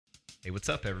Hey, what's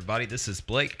up, everybody? This is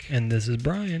Blake. And this is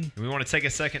Brian. And we want to take a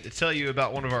second to tell you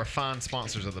about one of our fine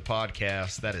sponsors of the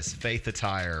podcast. That is Faith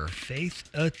Attire. Faith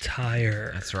Attire.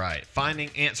 That's right.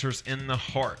 Finding answers in the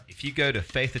heart. If you go to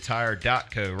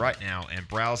faithattire.co right now and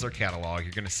browse their catalog,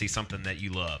 you're going to see something that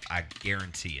you love. I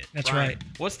guarantee it. That's Brian, right.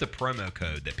 What's the promo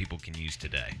code that people can use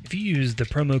today? If you use the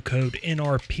promo code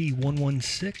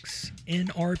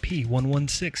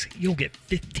NRP116, you'll get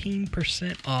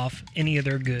 15% off any of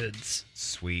their goods.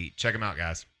 Sweet. Check them out,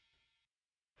 guys.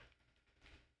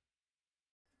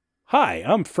 Hi,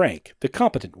 I'm Frank, the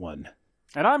competent one.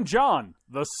 And I'm John,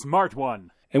 the smart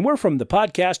one. And we're from the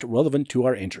podcast relevant to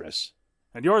our interests.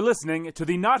 And you're listening to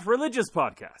the Not Religious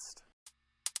Podcast.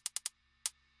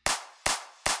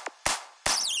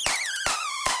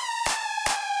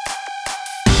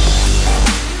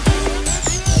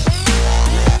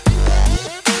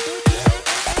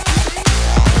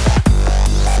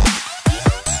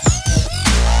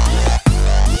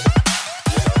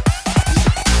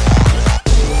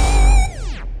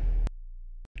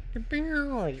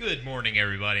 Good morning,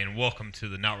 everybody, and welcome to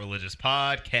the Not Religious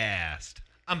Podcast.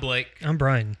 I'm Blake. I'm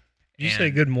Brian. Did you say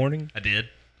good morning? I did.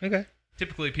 Okay.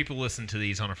 Typically, people listen to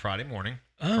these on a Friday morning,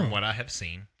 Oh. from what I have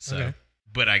seen. So, Okay.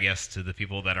 But I guess to the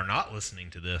people that are not listening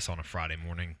to this on a Friday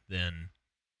morning, then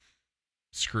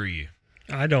screw you.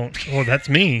 I don't. Well, that's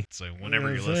me. So whenever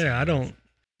you're Yeah, listening, I don't.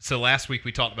 So last week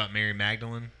we talked about Mary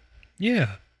Magdalene.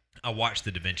 Yeah. I watched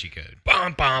The Da Vinci Code,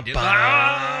 Bum, bum, Yeah. bum.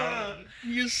 Ah!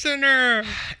 You sinner.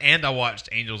 and I watched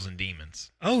Angels and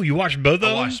Demons. Oh, you watched both of them?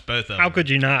 I watched both of them. How could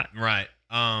you not? Right.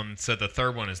 So the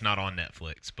third one is not on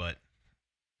Netflix, but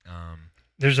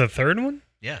There's a third one?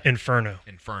 yeah, Inferno.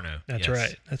 Inferno. That's yes.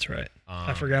 right. That's right. I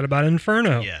Um, forgot about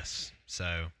Inferno. Yes.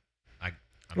 So, I'm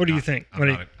What do you not- think? I'm, What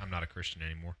do not I'm not a Christian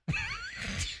anymore.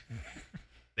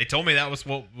 They told me that was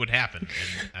what would happen,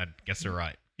 and I guess they're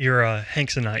right. You're a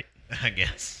Hanksonite. I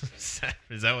guess.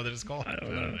 Is that what it's called? I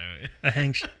don't know. know. A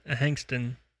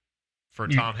Hankston. For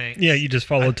You- Tom Hanks? Yeah, you just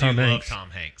followed Tom I do Hanks. love Tom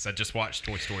Hanks. I just watched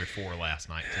Toy Story 4 last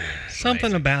night, too. It's Something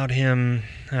amazing. about him,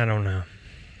 I don't know.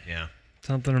 Yeah.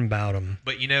 Something about him.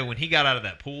 But, you know, when he got out of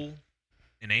that pool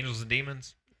in Angels and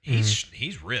Demons,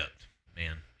 he's ripped,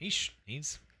 man. He's He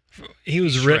was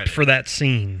He's ripped shredded. for that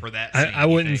scene. For that I scene, I you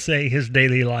wouldn't think? say his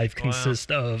daily life Well, consists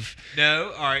of.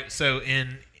 No, all right. So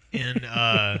in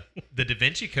the Da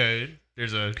Vinci Code,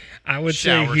 there's a I would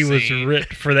say shower he was scene.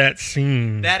 ripped for that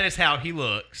scene. that is how he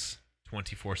looks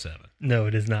 24/7. No,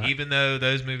 it is not. Even though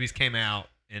those movies came out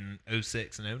in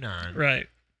 06 and 09, Right.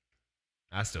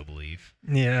 I still believe.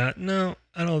 Yeah. No,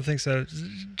 I don't think so.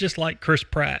 Just like Chris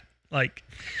Pratt. Like,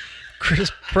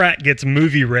 Chris Pratt gets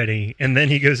movie ready, and then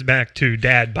he goes back to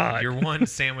dad bod, You're one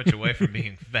sandwich away from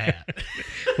being fat.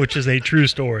 which is a true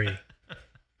story.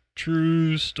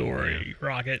 True story.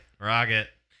 Rocket. Rocket.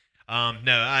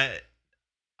 No,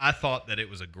 I thought that it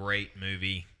was a great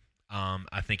movie.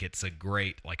 I think it's a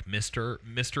great like murder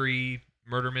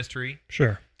mystery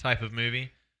Sure. type of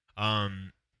movie.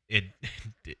 It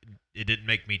it didn't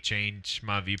make me change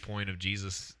my viewpoint of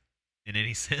Jesus in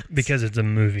any sense Because it's a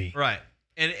movie. right.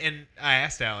 And I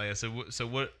asked Allie, I said, so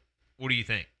what do you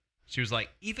think? She was like,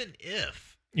 even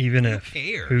if Even who if.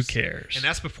 cares? Who cares? And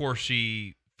that's before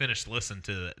she finished listening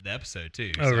to the episode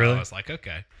too. Oh, so really? I was like,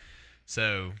 okay.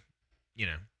 So, you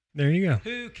know, There you go.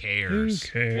 who cares?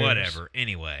 Who cares? Whatever.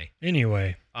 Anyway.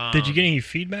 Anyway, did you get Um, any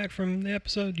feedback from the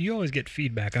episode? You always get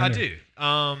feedback. I know. do.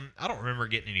 I don't remember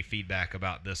getting any feedback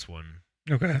about this one.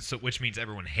 Okay. So, which means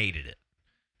everyone hated it.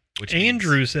 Which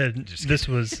Andrew means, said Just this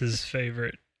was his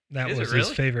favorite. That Is it was his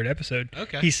really? favorite episode.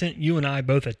 Okay. He sent you and I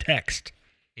both a text.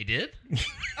 He did?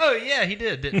 Oh yeah, he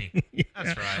did, didn't he?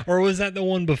 That's Yeah. right. Or was that the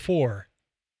one before?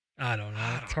 I don't know.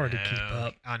 I It's don't hard to keep know.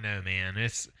 up. I know, man.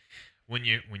 It's when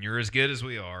you're as good as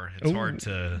we are, it's Ooh. hard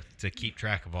to keep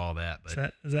track of all that.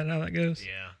 But Is that how that goes?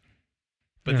 yeah.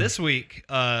 But Yeah. this week,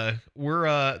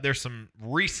 we're there's some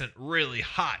recent, really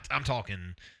hot. I'm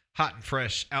talking hot and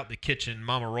fresh, out the kitchen.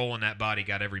 Mama rolling that body,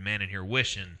 got every man in here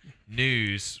wishing.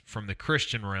 News from the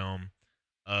Christian realm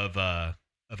of a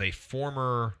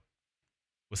former.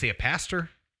 Was he a pastor?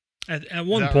 At Is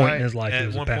one that point right? in his life, At he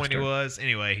was one a pastor. point he was.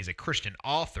 Anyway, he's a Christian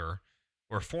author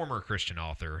or former Christian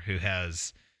author who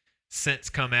has since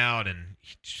come out and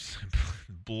just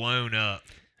blown up.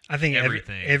 I think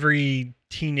everything. every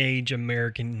teenage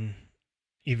American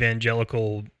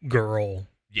evangelical girl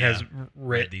Yeah, has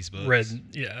read these books.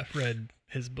 read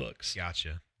his books.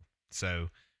 Gotcha. So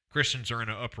Christians are in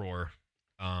an uproar.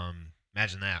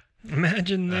 Imagine that.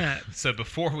 Imagine that. So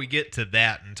before we get to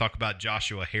that and talk about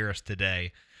Joshua Harris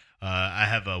today, I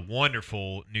have a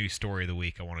wonderful news story of the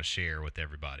week I want to share with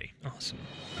everybody. Awesome.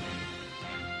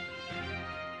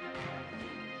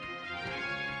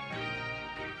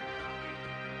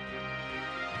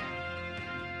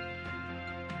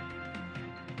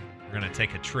 we're going to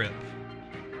take a trip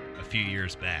a few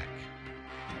years back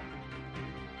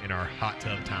in our hot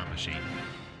tub time machine.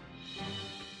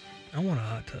 I want a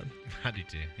hot tub. I do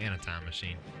too, and a time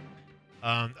machine.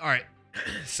 All right.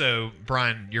 So,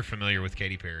 Brian, you're familiar with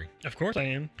Katy Perry. Of course I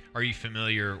am. Are you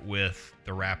familiar with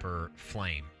the rapper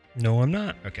Flame? No, I'm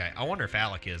not. Okay. I wonder if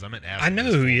Alec is. I meant to ask I him know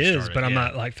this who before he we is, started. but I'm Yeah.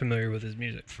 not like familiar with his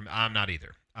music. I'm not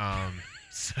either.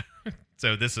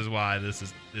 So this is why this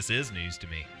is news to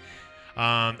me.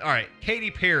 All right.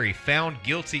 Katy Perry found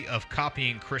guilty of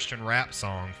copying Christian rap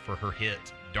song for her hit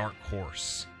Dark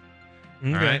Horse.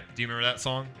 Okay. All right. Do you remember that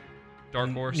song? Dark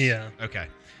Horse? Yeah. Okay.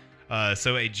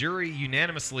 So a jury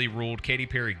unanimously ruled Katy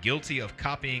Perry guilty of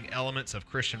copying elements of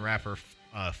Christian rapper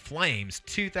Flame's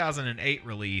 2008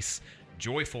 release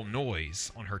Joyful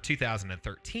Noise on her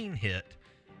 2013 hit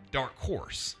Dark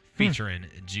Horse, featuring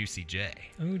Juicy J.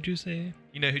 Oh, Juicy.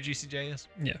 You know who Juicy J is?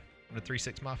 Yeah. From the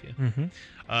 3-6 Mafia. Mm-hmm.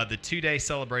 The 2-day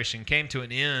celebration came to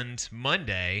an end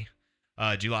Monday,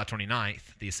 July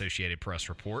 29th, the Associated Press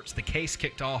reports. The case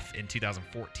kicked off in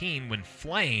 2014 when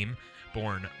Flame,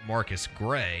 born Marcus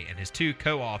Gray, and his two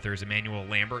co-authors, Emmanuel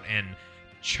Lambert and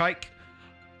Chaik.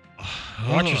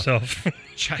 Watch yourself.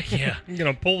 Yeah. I'm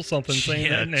going to pull something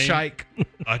saying that name. Chaik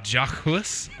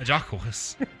Ajaquis,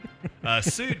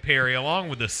 sued Perry along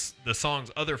with the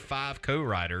song's other 5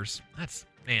 co-writers. That's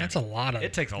a lot of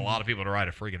It takes a lot of people to write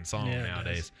a friggin' song Yeah, it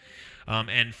nowadays.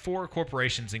 And 4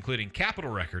 corporations, including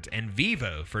Capitol Records and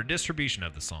Vivo, for distribution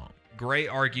of the song. Gray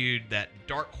argued that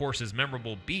Dark Horse's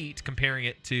memorable beat, comparing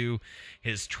it to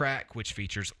his track, which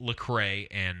features Lecrae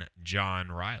and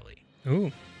John Riley.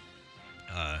 Ooh.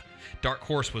 Dark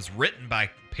Horse was written by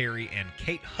Perry and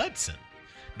Kate Hudson.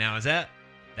 Now, is that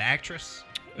the actress?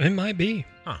 It might be.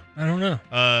 Huh. I don't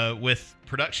know. With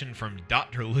production from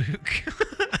Dr. Luke,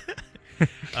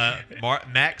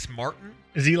 Max Martin.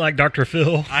 Is he like Dr.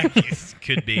 Phil? I guess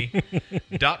could be.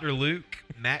 Dr. Luke,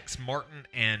 Max Martin,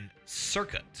 and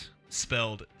Circuit,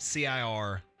 spelled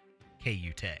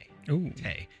C-I-R-K-U-T. Ooh.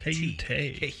 Tay.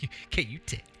 K-U-T.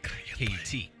 K-U-T.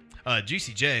 K-U-T.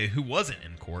 Juicy J, who wasn't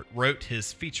in court, wrote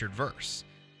his featured verse.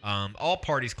 All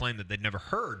parties claimed that they'd never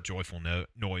heard Joyful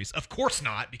Noise. Of course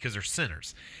not, because they're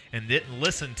sinners, and didn't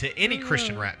listen to any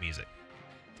Christian rap music.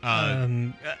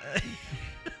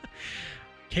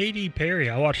 Katy Perry.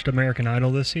 I watched American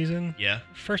Idol this season. Yeah.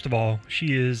 First of all,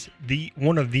 she is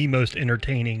one of the most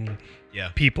entertaining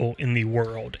people in the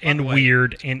world, and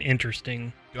weird and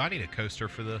interesting. Do I need a coaster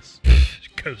for this?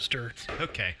 Coaster.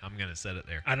 Okay, I'm gonna set it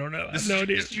there. I don't know. This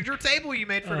is your table you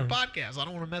made for the Oh. podcast. I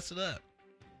don't want to mess it up.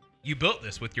 You built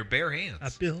this with your bare hands. I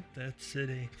built that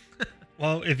city.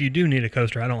 Well, if you do need a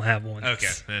coaster, I don't have one. Okay,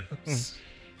 then.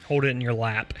 Hold it in your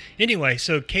lap. Anyway,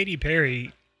 so Katy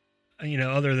Perry,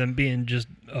 other than being just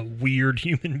a weird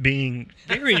human being,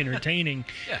 very entertaining.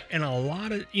 Yeah. And a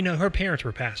lot of, her parents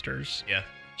were pastors. Yeah.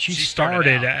 She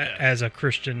started started out, as a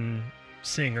Christian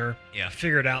singer. Yeah.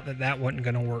 Figured out that wasn't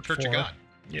going to work Church for of her. God.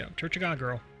 Yeah, Church of God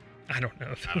girl. I don't know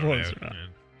if I it don't was know. or not. Yeah.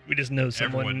 We just know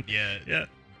someone. Everyone, Yeah.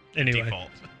 Anyway. default.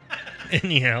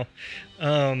 Anyhow,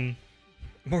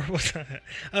 where was I?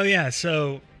 Oh yeah,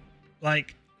 so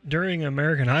like during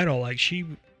American Idol, like she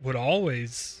would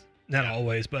always, not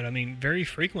always, but I mean very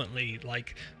frequently,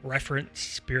 like reference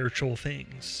spiritual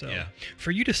things. So Yeah.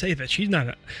 for you to say that she's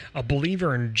not a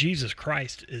believer in Jesus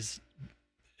Christ is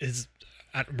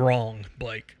wrong,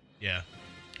 Blake. Yeah.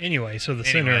 Anyway, so the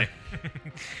Anyway.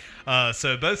 sinner.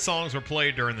 So both songs were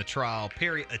played during the trial.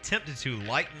 Perry attempted to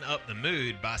lighten up the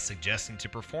mood by suggesting to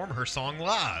perform her song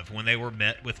live when they were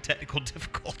met with technical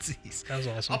difficulties. That was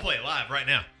awesome. I'll play it live right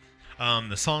now.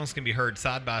 The songs can be heard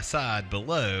side by side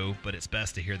below, but it's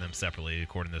best to hear them separately,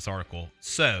 according to this article.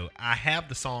 So I have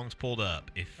the songs pulled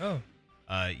up if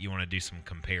you want to do some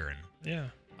comparing. Yeah.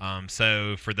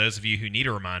 So for those of you who need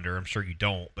a reminder, I'm sure you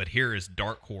don't, but here is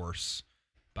Dark Horse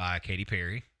by Katy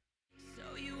Perry.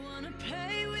 So you wanna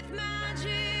play with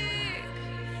magic?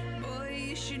 Boy,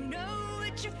 you should know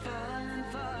what you're falling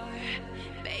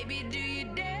for. Baby, do you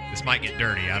dare? This might get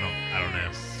dirty. I don't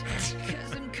know.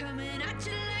 'Cause I'm coming at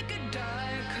you like a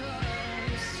dark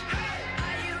horse.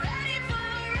 Are you ready for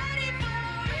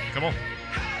Come on. a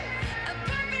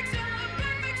perfect storm,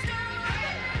 perfect storm?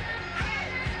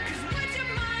 'Cause what's your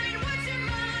mind?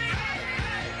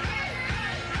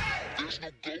 There's no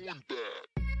going back.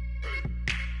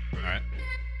 All right.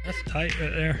 That's tight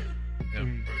right there. Yep.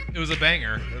 It was a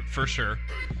banger for sure.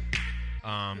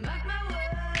 Mark my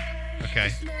words. Okay.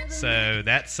 So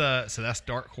that's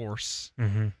Dark Horse.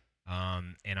 Mm-hmm.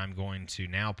 And I'm going to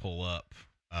now pull up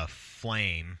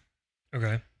Flame,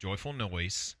 Okay. Joyful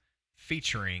Noise,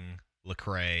 featuring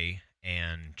Lecrae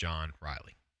and John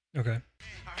Riley. Okay.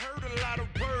 I heard a lot of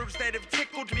words that have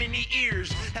tickled many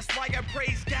ears. That's why I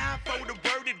praise God for the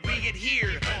word that we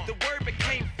adhere. The word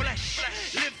became flesh,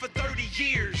 lived for 30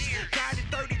 years. Died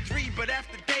at 33, but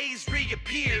after days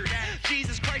reappeared.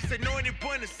 Jesus Christ, anointed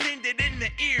one, ascended in the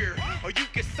ear. Or you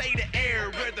could say the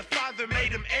air, where the Father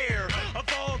made him heir. Of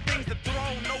all things, the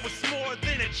throne, no, it's more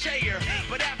than a chair.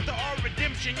 But after our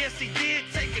redemption, yes, he did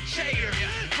take a chair.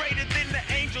 Greater than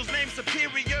the angels, named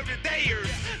superior to theirs.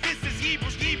 This is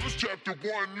Hebrews chapter 1,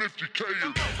 if you care.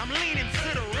 I'm leaning to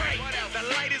the right, the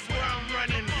light is where I'm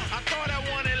running. I thought I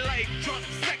wanted life, drunk,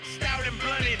 sexed out and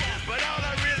blunted. But all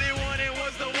I really wanted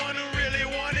was the one who really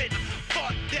wanted.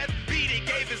 Fought death, beat it,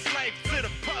 gave his life to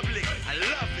the public. I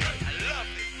love it, I love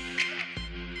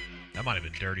it. That might have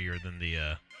been dirtier than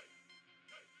the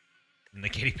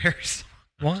Katy Perry song.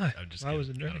 Why? I'm just Why kidding. was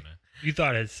it I dirty? don't know. You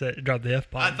thought it said dropped the F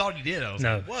bomb. I thought you did. I was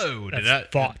No, like, whoa, that's did I?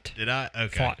 thought. Did I?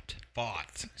 Okay. Thought.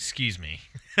 Thought. Excuse me.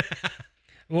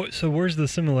 So where's the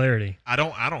similarity? I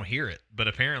don't hear it, but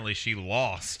apparently she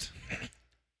lost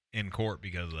in court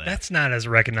because of that. That's not as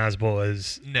recognizable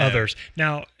as No. others.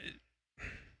 Now,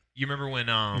 You remember when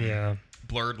yeah,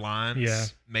 Blurred Lines Yeah.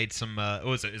 made some it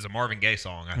was a Marvin Gaye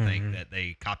song, I think, Mhm. that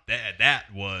they copped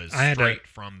that was I had to- straight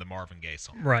from the Marvin Gaye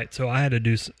song. right. So I had to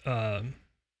do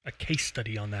a case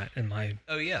study on that in my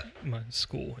Oh yeah.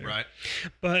 school. Here. Right.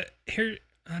 But here,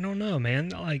 I don't know, man.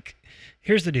 Like,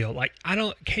 here's the deal. Like,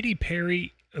 Katy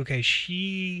Perry, okay,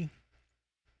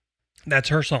 that's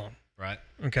her song, Right.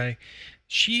 okay?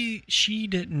 She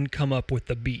didn't come up with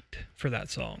the beat for that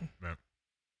song. Right.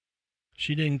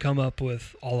 She didn't come up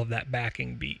with all of that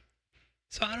backing beat.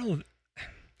 So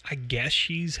I guess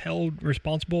she's held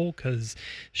responsible because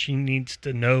she needs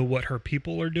to know what her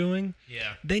people are doing.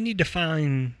 Yeah. They need to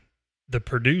find the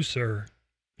producer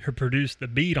who produced the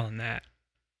beat on that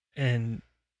and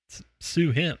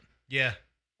sue him. Yeah.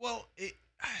 Well,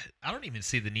 I don't even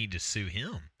see the need to sue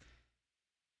him.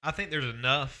 I think there's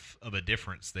enough of a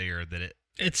difference there that it.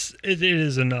 It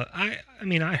is enough. I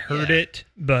mean, I heard Yeah. it,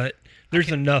 but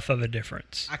there's enough of a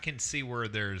difference. I can see where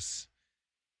there's.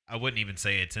 I wouldn't even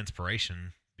say it's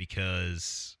inspiration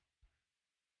because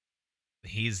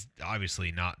he's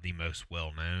obviously not the most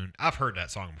well known. I've heard that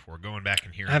song before. Going back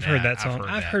and hearing, I've heard that song.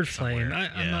 I've that heard Flame.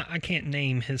 somewhere. I can't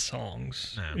name his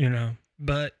songs, No.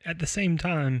 But at the same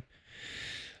time,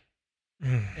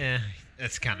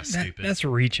 That's kind of stupid. that's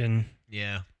reaching.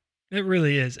 Yeah. It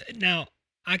really is. Now,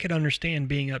 I could understand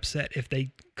being upset if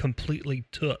they completely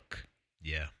took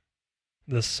Yeah.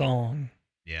 the song.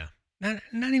 Yeah. Not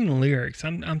even the lyrics.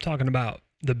 I'm talking about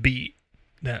the beat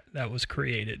that was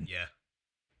created. Yeah.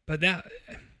 But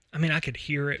I could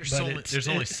hear it. There's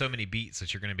only so many beats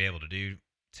that you're going to be able to do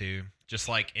too. Just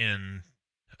like in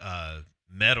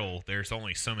metal, there's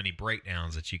only so many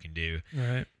breakdowns that you can do.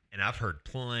 right. And I've heard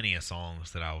plenty of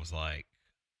songs that I was like,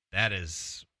 that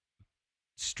is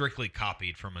strictly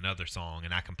copied from another song,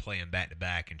 and I can play them back to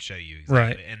back and show you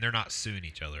exactly. Right. And they're not suing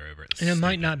each other over it. And it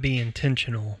might Stupid. not be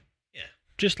intentional. Yeah.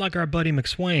 Just like our buddy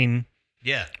McSwain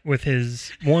Yeah. with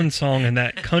his one song and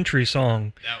that country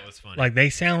song. That was funny. Like, they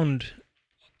sound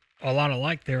a lot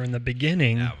alike there in the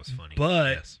beginning. that was funny.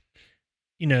 But, yes.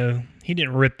 he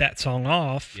didn't rip that song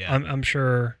off. Yeah. I'm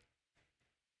sure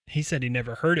he said he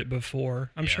never heard it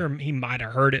before. I'm Yeah. sure he might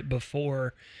have heard it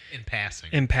before in passing.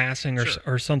 in passing Sure.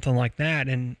 or something like that.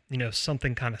 And,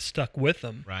 something kind of stuck with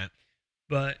him. Right.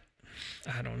 But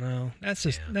I don't know. That's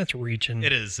just, Yeah. that's reaching.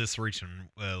 It is. It's reaching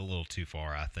a little too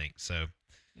far, I think. So,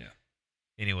 Yeah.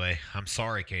 Anyway, I'm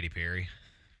sorry, Katy Perry,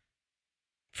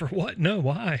 For what? No,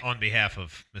 why? on behalf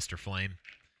of Mr. Flame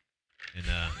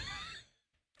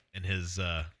and his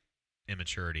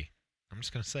immaturity. I'm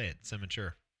just gonna say it. It's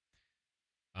immature.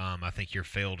 I think your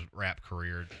failed rap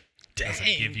career doesn't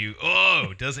give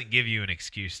you an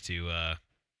excuse to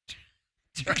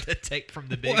try to take from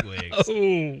the big wigs.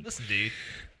 Oh, Listen, dude,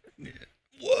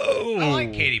 whoa! I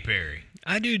like Katy Perry.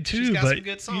 I do too, She's got but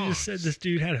some good you just said songs. this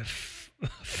dude had a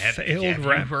failed Have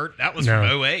rap. you heard? That was No.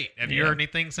 from 08. Have you Yeah. heard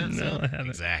anything since No, then? I haven't.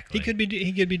 Exactly. He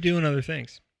could be doing other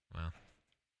things. Well,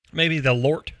 Maybe the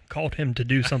Lord called him to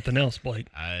do something else, Blake.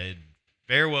 I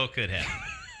very well could have.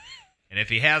 And if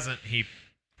he hasn't, he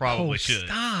probably should.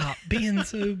 Stop being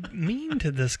so mean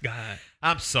to this guy.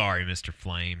 I'm sorry, Mr.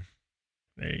 Flame.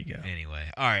 There you go. Anyway,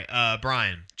 all right,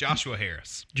 Brian, Joshua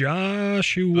Harris.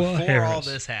 Joshua Before Harris. all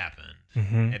this happened,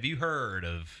 Mhm. have you heard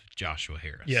of Joshua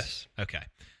Harris? Yes. Okay.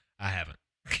 I haven't.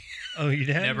 Oh, you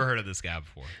did? Never heard of this guy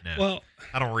before. No. Well,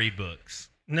 I don't read books,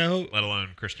 no. let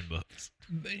alone Christian books.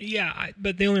 Yeah,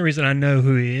 but the only reason I know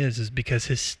who he is because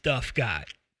his stuff got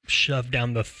shoved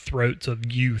down the throats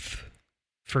of youth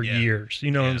for Yeah. years.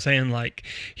 You know what Yeah. I'm saying? Like,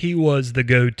 he was the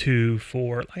go-to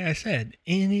for, like I said,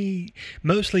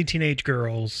 mostly teenage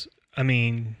girls. I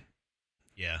mean,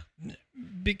 Yeah.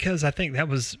 because I think that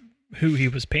was who he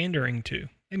was pandering to.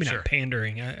 Maybe Sure. not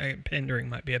pandering. Pandering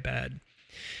might be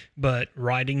but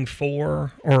writing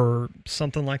for or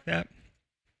something like that.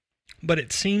 But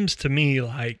it seems to me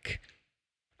like,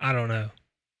 I don't know.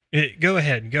 Go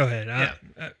ahead. Yeah.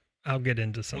 I'll get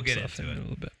into some We'll get stuff into in it. a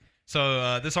little bit.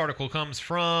 So this article comes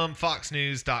from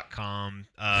foxnews.com.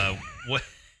 What?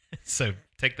 So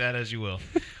take that as you will.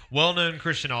 Well-known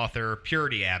Christian author,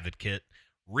 purity advocate,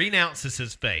 renounces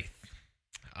his faith.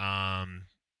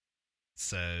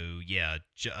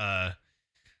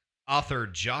 Author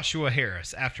Joshua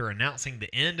Harris, after announcing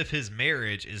the end of his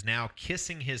marriage, is now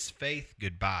kissing his faith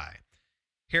goodbye.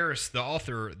 Harris, the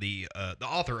author of the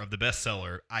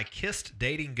bestseller "I Kissed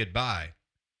Dating Goodbye,"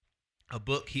 a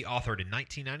book he authored in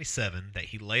 1997 that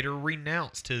he later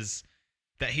renounced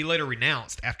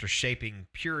after shaping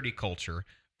purity culture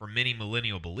for many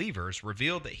millennial believers,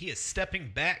 revealed that he is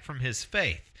stepping back from his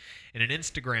faith. In an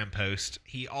Instagram post,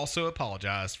 he also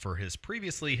apologized for his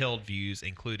previously held views,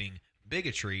 including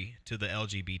bigotry to the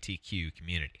LGBTQ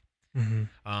community.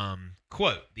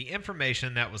 Quote, "The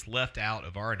information that was left out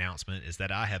of our announcement is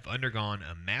that I have undergone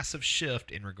a massive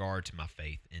shift in regard to my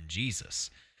faith in Jesus.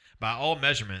 By all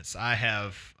measurements I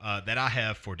have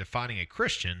for defining a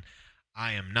Christian,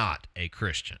 I am not a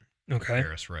Christian," Okay.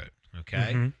 Harris wrote.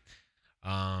 Okay.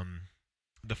 Mhm.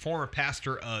 The former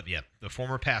pastor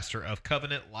of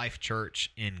Covenant Life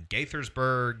Church in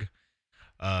Gaithersburg,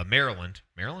 Maryland.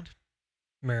 Maryland.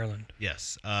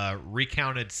 Yes,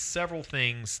 recounted several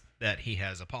things that he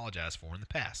has apologized for in the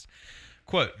past.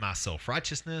 Quote, "My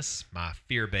self-righteousness, my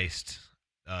fear-based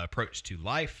approach to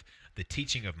life, the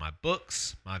teaching of my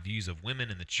books, my views of women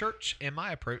in the church, and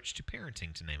my approach to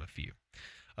parenting, to name a few."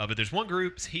 But there's one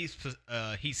group he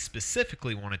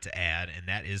specifically wanted to add, and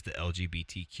that is the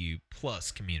LGBTQ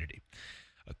plus community.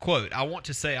 Quote, "I want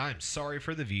to say I am sorry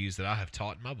for the views that I have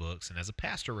taught in my books and as a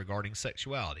pastor regarding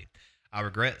sexuality. I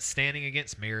regret standing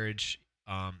against marriage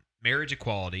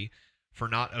equality, for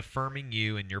not affirming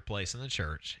you in your place in the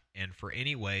church, and for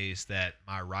any ways that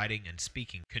my writing and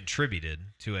speaking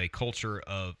contributed to a culture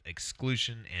of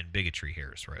exclusion and bigotry,"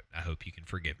 Harris wrote. "I hope you can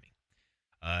forgive me."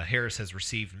 Harris has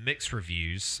received mixed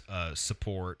reviews,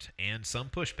 support, and some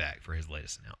pushback for his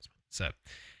latest announcement. So,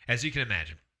 as you can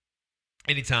imagine,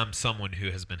 anytime someone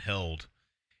who has been held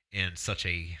in such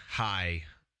a high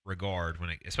regard,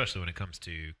 especially when it comes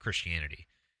to Christianity,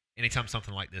 anytime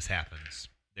something like this happens,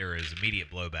 there is immediate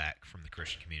blowback from the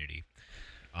Christian community.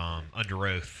 Under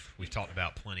Oath, we've talked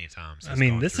about plenty of times. I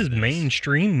mean, this is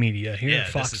mainstream media here at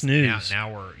Fox News.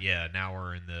 Now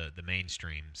we're in the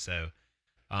mainstream. So,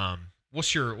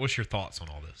 what's your thoughts on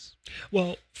all this?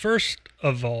 Well, first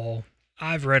of all,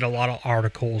 I've read a lot of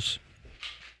articles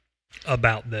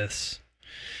about this.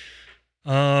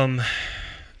 And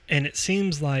it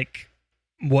seems like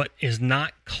what is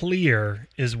not clear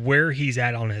is where he's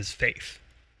at on his faith.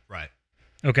 Right.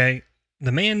 Okay.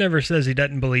 The man never says he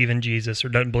doesn't believe in Jesus or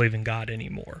doesn't believe in God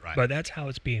anymore. Right. But that's how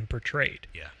it's being portrayed.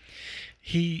 Yeah.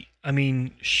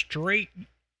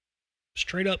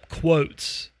 Straight up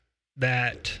quotes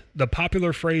that the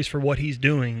popular phrase for what he's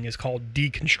doing is called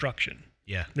deconstruction.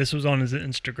 Yeah. This was on his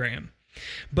Instagram.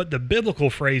 But the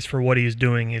biblical phrase for what he's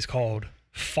doing is called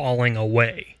falling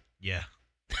away. Yeah.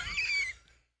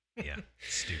 Yeah.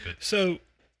 Stupid. So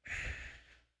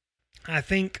I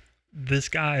think this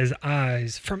guy's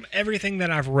eyes, from everything that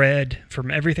I've read,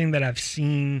 from everything that I've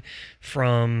seen,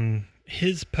 from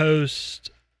his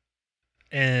post,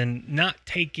 and not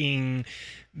taking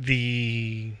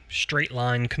the straight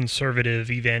line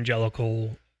conservative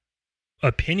evangelical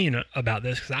opinion about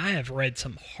this, because I have read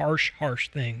some harsh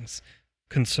things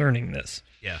concerning this.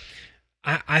 Yeah.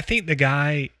 I think the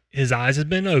guy, his eyes have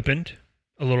been opened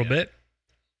a little bit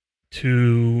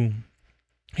to,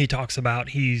 he talks about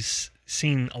he's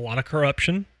seen a lot of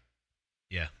corruption.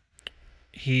 Yeah.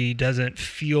 He doesn't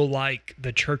feel like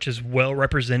the church is well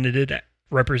represented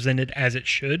as it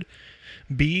should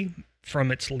be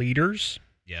from its leaders.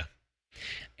 Yeah.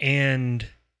 And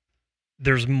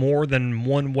there's more than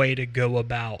one way to go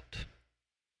about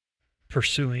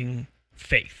pursuing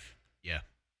faith. Yeah.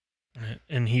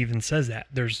 And he even says that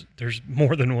there's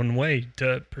more than one way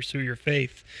to pursue your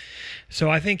faith. So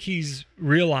I think he's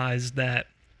realized that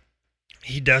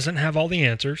he doesn't have all the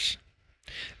answers,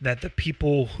 that the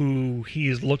people who he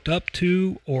has looked up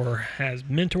to or has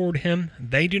mentored him,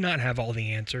 they do not have all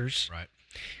the answers. Right.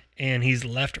 And he's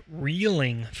left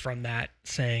reeling from that,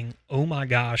 saying, "Oh my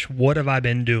gosh, what have I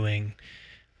been doing?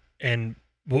 And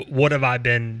what have I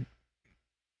been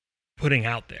putting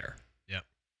out there. Yep.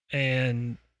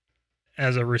 And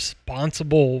as a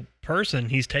responsible person,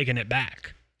 he's taking it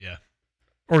back. Yeah.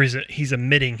 Or he's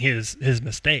admitting his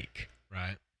mistake.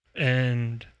 Right.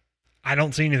 And I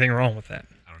don't see anything wrong with that.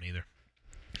 I don't either.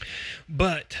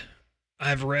 But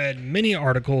I've read many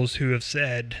articles who have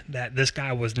said that this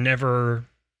guy was never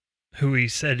who he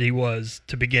said he was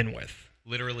to begin with.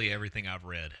 Literally everything I've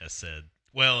read has said,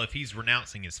 well, if he's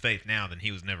renouncing his faith now, then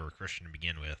he was never a Christian to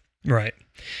begin with. Right.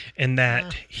 And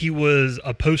that he was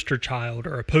a poster child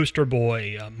or a poster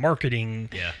boy, a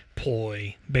marketing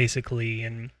ploy, basically.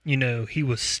 And, you know, he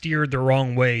was steered the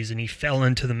wrong ways and he fell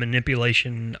into the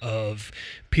manipulation of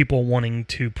people wanting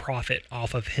to profit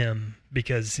off of him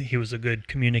because he was a good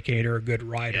communicator, a good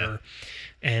writer,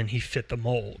 and he fit the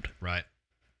mold. Right.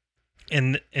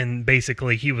 And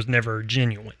basically he was never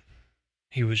genuine.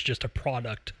 He was just a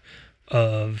product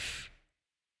of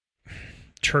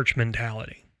church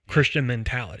mentality. Christian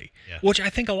mentality, which I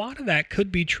think a lot of that could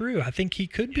be true. I think he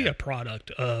could be a product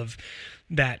of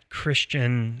that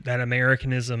Christian, that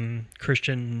Americanism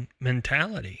Christian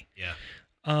mentality. Yeah.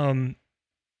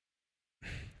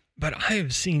 But I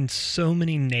have seen so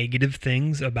many negative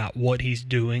things about what he's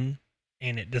doing,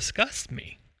 and it disgusts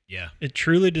me. Yeah. It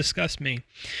truly disgusts me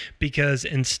because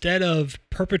instead of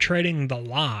perpetrating the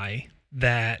lie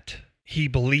that he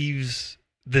believes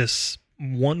this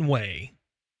one way,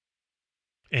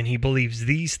 and he believes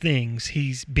these things,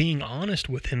 he's being honest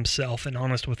with himself and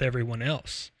honest with everyone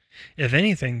else. If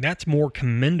anything, that's more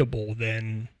commendable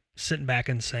than sitting back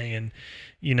and saying,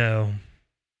 you know,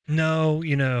 no,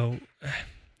 you know,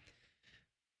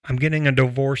 I'm getting a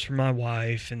divorce from my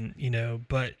wife and, you know,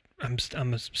 but I'm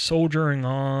soldiering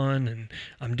on and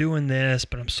I'm doing this,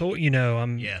 but I'm so, you know,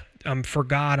 I'm for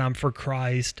God, I'm for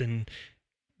Christ, and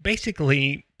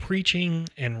basically preaching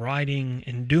and writing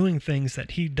and doing things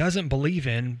that he doesn't believe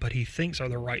in, but he thinks are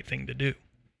the right thing to do.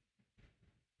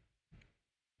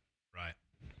 Right.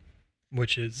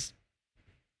 Which is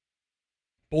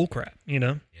bullcrap, you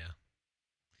know? Yeah.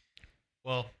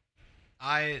 Well,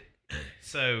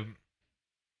 so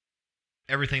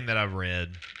everything that I've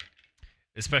read,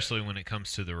 especially when it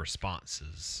comes to the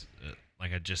responses,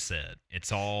 like I just said,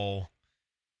 it's all,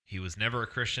 he was never a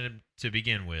Christian to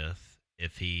begin with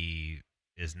if he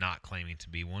is not claiming to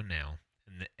be one now.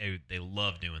 And they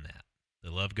love doing that. They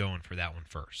love going for that one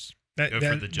first.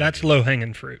 That's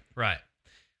low-hanging fruit. Right.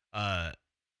 I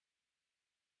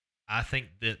think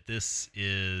that this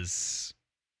is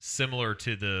similar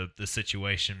to the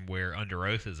situation where Under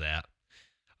Oath is at.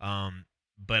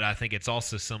 But I think it's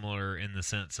also similar in the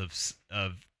sense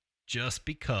of just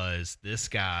because this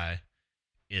guy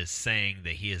is saying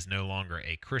that he is no longer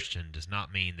a Christian does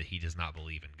not mean that he does not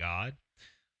believe in God.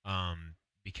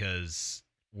 Because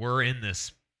we're in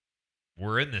this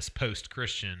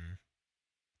post-Christian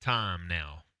time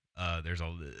now.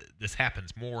 This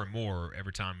happens more and more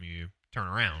every time you turn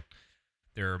around.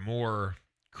 There are more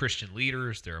Christian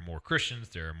leaders. There are more Christians.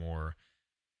 There are more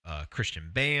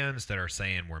Christian bands that are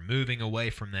saying we're moving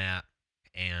away from that,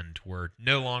 and we're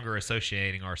no longer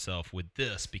associating ourselves with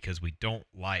this because we don't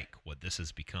like what this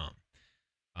has become.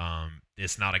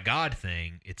 It's not a God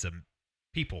thing. It's a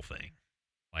people thing.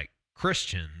 Like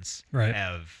Christians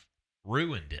have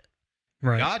ruined it.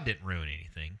 Right. God didn't ruin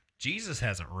anything. Jesus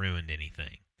hasn't ruined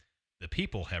anything. The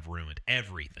people have ruined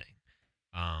everything.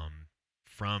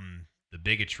 From the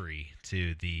bigotry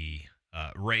to the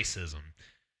racism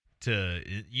to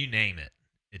you name it.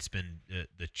 It's been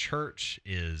the church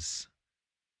is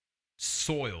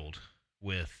soiled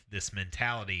with this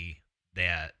mentality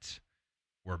that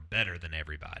we're better than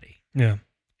everybody. Yeah.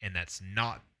 And that's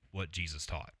not what Jesus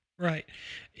taught. Right.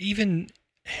 Even,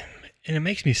 and it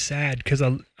makes me sad because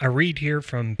I read here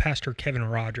from Pastor Kevin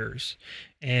Rogers,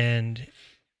 and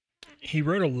he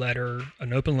wrote a letter,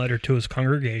 an open letter to his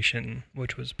congregation,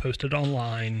 which was posted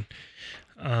online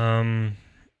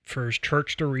for his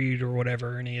church to read or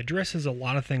whatever, and he addresses a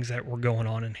lot of things that were going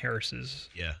on in Harris's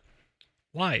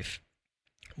life.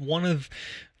 One of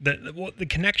the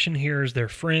connection here is they're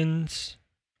friends.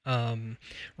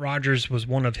 Rogers was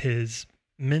one of his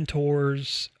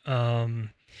mentors.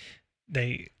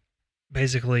 They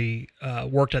basically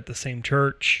worked at the same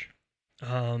church.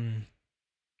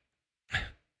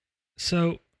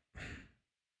 So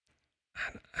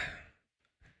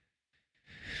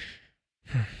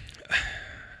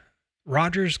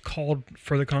Rogers called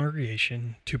for the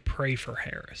congregation to pray for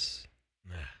Harris.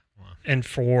 And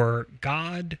for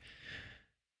God,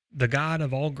 the God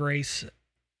of all grace,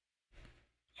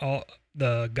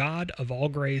 the God of all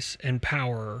grace and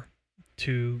power,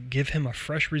 to give him a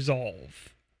fresh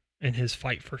resolve in his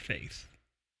fight for faith.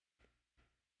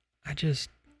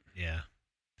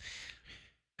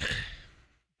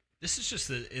 this is just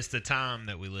it's the time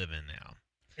that we live in now.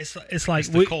 It's like It's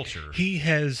the culture. He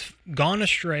has gone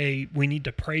astray. We need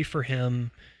to pray for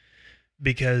him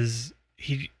because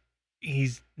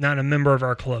he's not a member of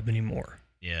our club anymore.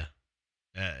 Yeah.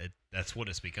 That's what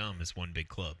it's become, is one big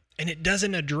club. And it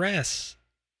doesn't address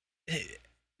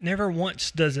never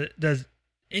once does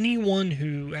anyone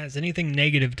who has anything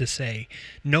negative to say,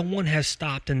 no one has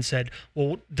stopped and said,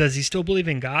 well, does he still believe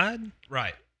in God?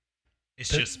 Right. It's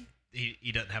just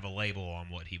he doesn't have a label on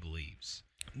what he believes.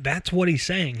 That's what he's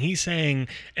saying. He's saying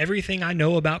everything I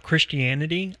know about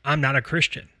Christianity, I'm not a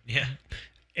Christian. Yeah.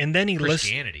 And then he lists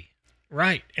Christianity.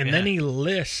 right, and Yeah. then he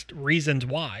lists reasons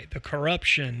why: the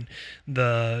corruption,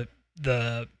 the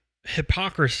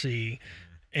hypocrisy,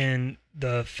 and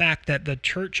the fact that the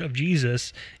Church of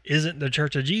Jesus isn't the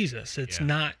Church of Jesus. It's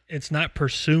Yeah. not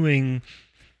pursuing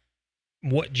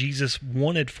what Jesus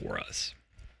wanted for us.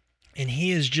 And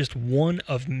he is just one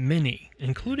of many,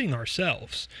 including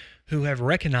ourselves, who have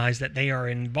recognized that they are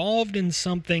involved in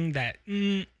something that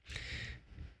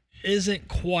isn't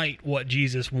quite what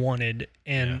Jesus wanted,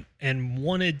 and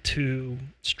wanted to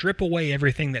strip away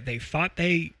everything that they thought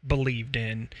they believed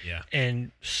in Yeah.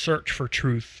 and search for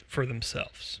truth for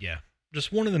themselves. Yeah.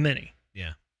 Just one of the many.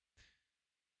 Yeah.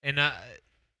 And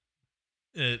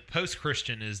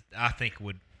post-Christian is, I think,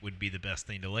 would be the best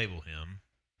thing to label him.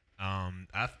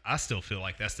 I still feel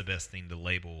like that's the best thing to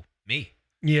label me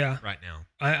Yeah. right now.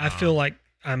 I feel like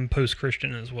I'm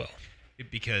post-Christian as well.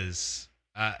 Because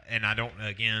and I don't,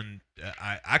 again,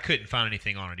 I couldn't find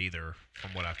anything on it either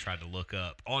from what I've tried to look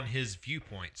up on his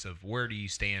viewpoints of where do you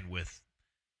stand with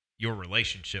your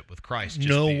relationship with Christ.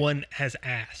 No one has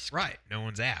asked. Right. No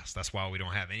one's asked. That's why we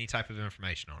don't have any type of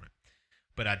information on it.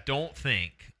 But I don't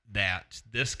think that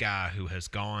this guy who has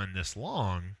gone this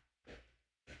long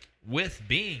with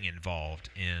being involved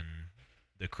in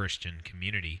the Christian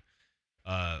community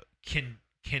can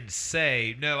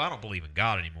say, no, I don't believe in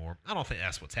God anymore. I don't think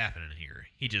that's what's happening here.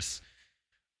 He just,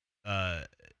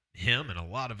 him and a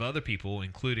lot of other people,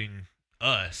 including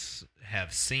us,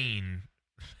 have seen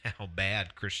how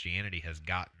bad Christianity has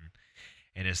gotten.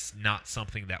 And it's not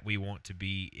something that we want to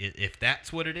be. If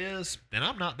that's what it is, then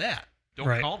I'm not that. Don't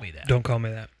Right. call me that. Don't call me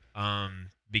that.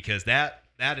 Because that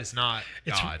is not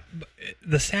God.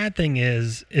 The sad thing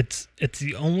is, it's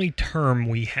the only term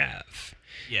we have.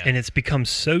 Yeah. And it's become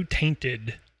so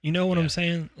tainted. You know what Yeah. I'm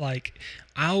saying? Like,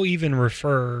 I'll even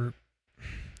refer,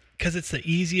 because it's the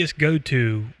easiest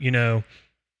go-to,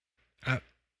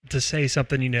 to say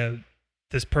something,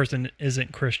 this person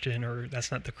isn't Christian, or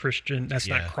that's not the Christian, that's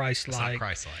Yeah. not Christ-like. It's not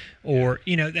Christ-like. Or,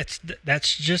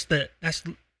 that's just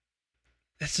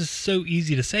so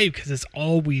easy to say because it's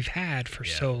all we've had for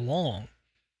Yeah. so long.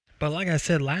 But like I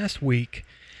said last week,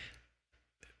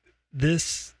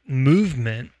 this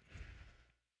movement,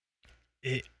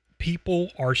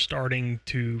 people are starting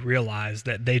to realize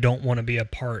that they don't want to be a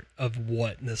part of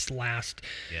what this last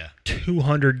Yeah.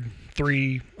 200,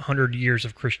 300 years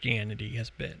of Christianity has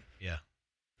been. Yeah.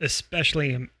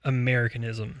 Especially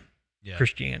Americanism Yeah.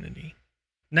 Christianity.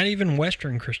 Not even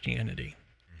Western Christianity.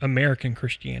 American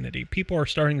Christianity. People are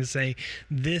starting to say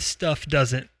this stuff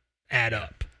doesn't add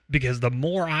up, because the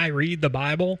more I read the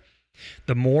Bible,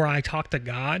 the more I talk to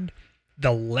God,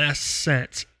 the less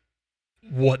sense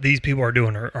what these people are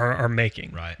doing are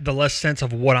making. Right. The less sense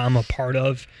of what I'm a part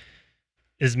of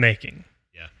is making.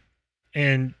 Yeah.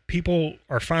 And people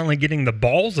are finally getting the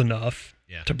balls enough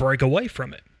Yeah. to break away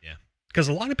from it. Yeah. Because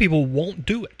a lot of people won't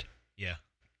do it. Yeah.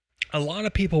 A lot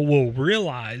of people will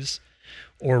realize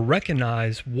or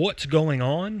recognize what's going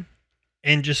on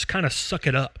and just kind of suck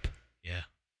it up. Yeah.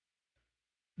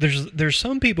 There's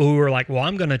some people who are like, well,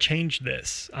 I'm going to change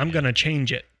this. I'm going to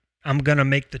change it. I'm going to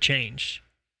make the change.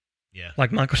 Yeah.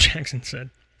 Like Michael Jackson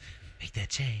said, Make that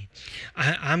change.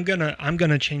 I'm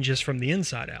gonna change this from the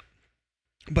inside out.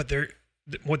 But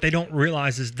what they don't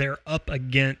realize is they're up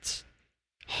against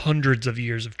hundreds of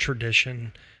years of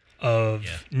tradition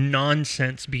of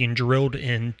nonsense being drilled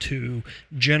into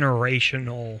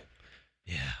generational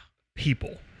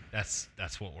people. That's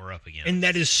what we're up against. And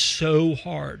that is so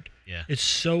hard. Yeah. It's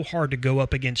so hard to go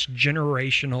up against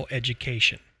generational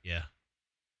education. Yeah.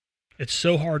 It's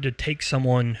so hard to take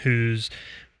someone whose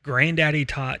granddaddy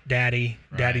taught daddy,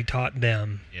 daddy Right. taught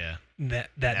them, Yeah.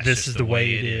 that That's this just is the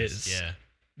way it is. Yeah.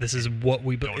 This is what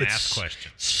we Don't it's ask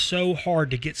questions. so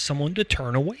hard to get someone to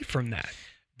turn away from that.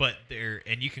 But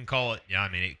and you can call it. Yeah. I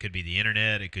mean, it could be the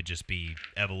internet. It could just be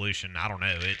evolution. I don't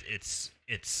know. It's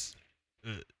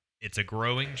a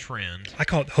growing trend. I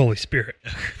call it the Holy Spirit.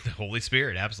 The Holy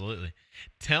Spirit, absolutely.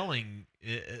 Telling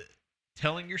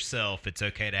yourself it's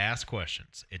okay to ask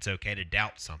questions. It's okay to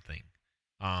doubt something.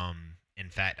 And In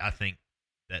fact, I think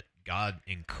that God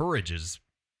encourages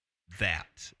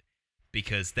that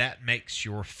because that makes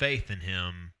your faith in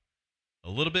him a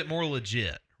little bit more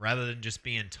legit rather than just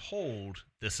being told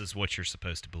this is what you're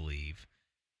supposed to believe.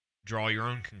 Draw your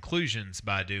own conclusions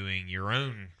by doing your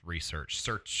own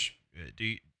research.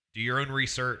 Do your own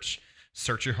research,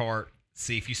 search your heart,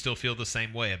 see if you still feel the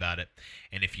same way about it.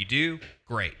 And if you do,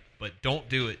 great. But don't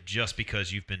do it just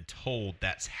because you've been told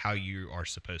that's how you are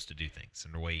supposed to do things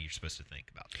and the way you're supposed to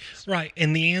think about things. Right.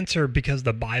 And the answer, because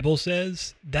the Bible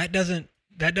says, that doesn't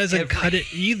cut it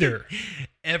either.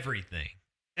 Everything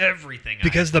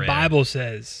Because I've the read, Bible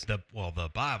says. the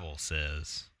Bible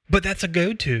says. But that's a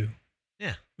go-to.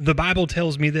 Yeah. The Bible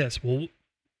tells me this. Well,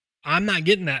 I'm not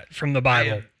getting that from the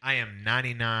Bible. I am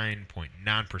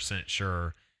 99.9%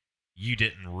 sure you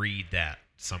didn't read that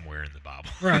somewhere in the Bible.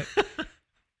 Right.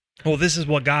 Well, this is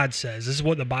what God says. This is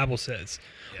what the Bible says.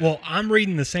 Yeah. Well, I'm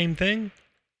reading the same thing,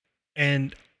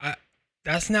 and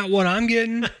that's not what I'm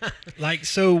getting.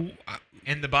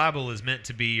 And the Bible is meant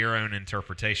to be your own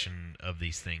interpretation of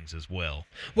these things as well.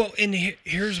 Well, and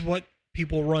here's what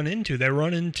people run into. They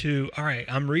run into, all right,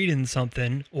 I'm reading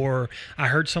something, or I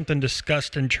heard something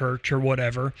discussed in church or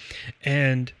whatever,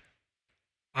 and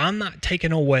I'm not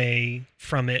taking away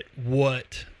from it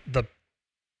what the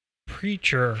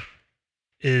preacher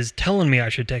is telling me I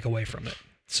should take away from it.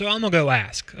 So I'm going to go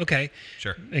ask. Okay.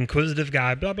 Sure. Inquisitive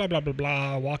guy, blah, blah, blah, blah,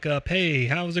 blah. Walk up. Hey,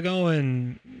 how's it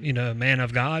going? Man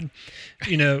of God.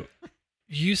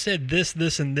 You said this,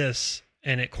 this, and this,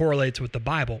 and it correlates with the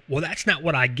Bible. Well, that's not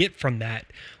what I get from that.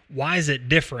 Why is it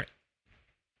different?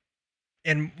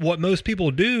 And what most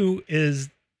people do is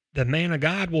the man of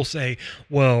God will say,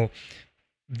 well,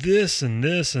 this and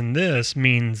this and this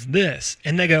means this.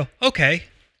 And they go, okay.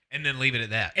 And then leave it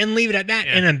at that. And leave it at that,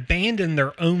 Yeah. and abandon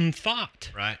their own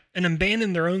thought. Right. And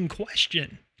abandon their own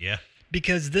question. Yeah.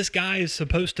 Because this guy is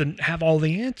supposed to have all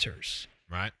the answers.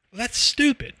 Right. Well, that's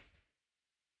stupid.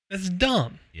 That's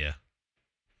dumb. Yeah.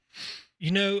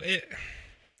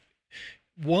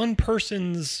 One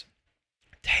person's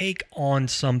take on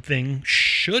something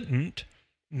shouldn't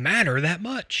matter that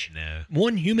much. No.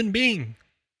 One human being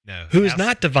No. who is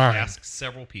not divine. Ask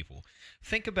several people.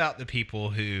 Think about the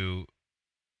people who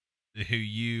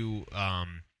you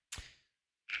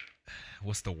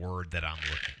what's the word that I'm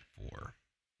looking for?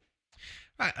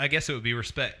 I guess it would be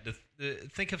respect.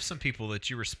 Think of some people that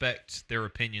you respect their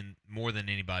opinion more than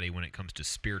anybody when it comes to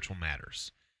spiritual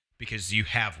matters, because you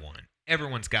have one.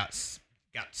 Everyone's got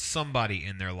somebody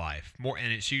in their life,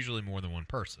 and it's usually more than one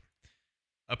person.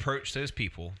 Approach those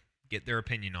people, get their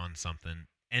opinion on something,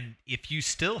 and if you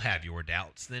still have your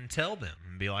doubts, then tell them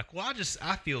and be like, "Well,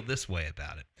 I feel this way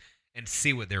about it," and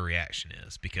see what their reaction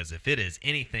is. Because if it is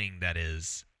anything that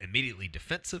is immediately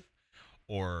defensive,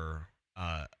 or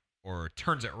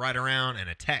turns it right around and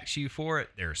attacks you for it,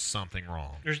 there's something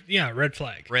wrong. Red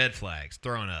flag. Red flags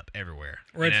thrown up everywhere.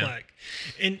 Red flag.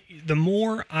 And the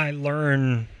more I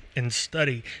learn and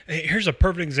study, here's a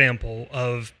perfect example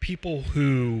of people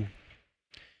who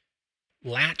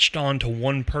latched onto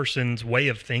one person's way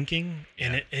of thinking,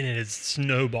 and it has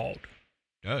snowballed.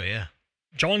 Oh yeah.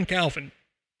 John Calvin.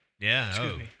 Yeah.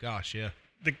 Excuse me. Gosh. Yeah.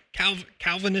 The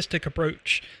Calvinistic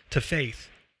approach to faith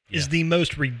is Yeah. the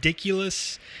most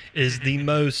ridiculous, is the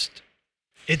most,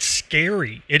 it's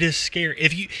scary. It is scary.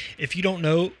 If you don't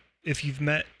know, if you've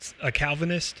met a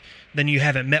Calvinist, then you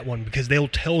haven't met one, because they'll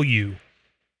tell you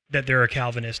that they're a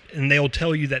Calvinist, and they'll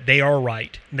tell you that they are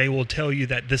right. They will tell you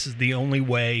that this is the only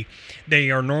way.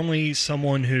 They are normally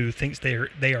someone who thinks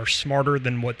they are smarter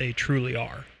than what they truly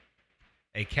are.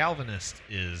 A Calvinist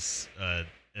is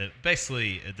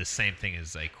basically the same thing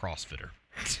as a CrossFitter.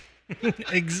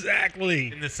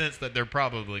 Exactly. In the sense that they're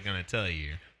probably going to tell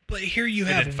you. But here you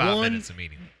within have 5 minutes of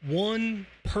meeting. one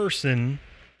person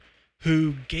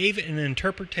who gave an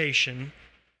interpretation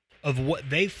of what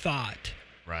they thought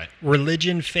Right.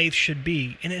 religion, faith should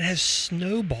be, and it has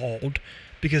snowballed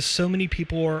because so many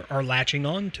people are latching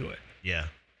on to it. Yeah.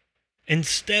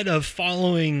 Instead of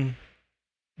following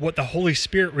what the Holy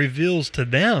Spirit reveals to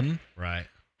them Right.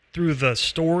 through the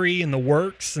story and the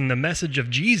works and the message of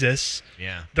Jesus,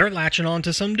 Yeah. they're latching on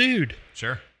to some dude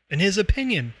Sure. and his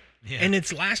opinion. Yeah. And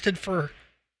it's lasted for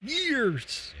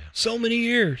years. Yeah. So many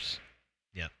years.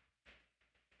 Yep.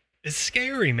 It's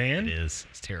scary, man. It is.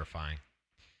 It's terrifying.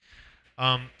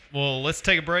 Well, let's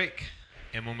take a break,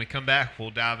 and when we come back,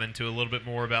 we'll dive into a little bit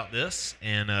more about this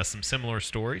and some similar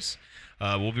stories.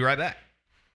 We'll be right back.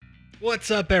 What's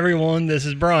up, everyone? This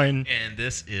is Brian. And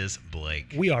this is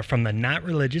Blake. We are from the Not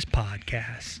Religious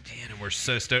Podcast. Man, and we're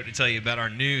so stoked to tell you about our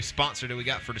new sponsor that we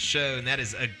got for the show, and that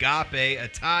is Agape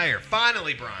Attire.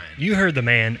 Finally, Brian. You heard the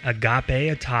man,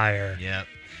 Agape Attire. Yep.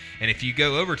 And if you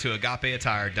go over to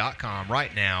agapeattire.com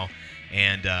right now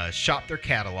and shop their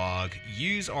catalog,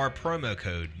 use our promo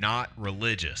code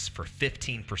NOTRELIGIOUS for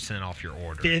 15% off your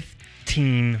order.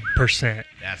 15%.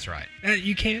 That's right.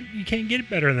 You can't get it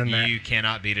better than that. You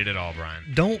cannot beat it at all, Brian.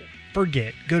 Don't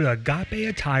forget, go to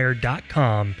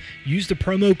agapeattire.com, use the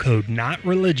promo code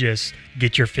NOTRELIGIOUS,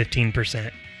 get your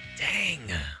 15%. Dang.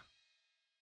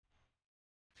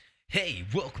 Hey,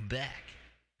 welcome back.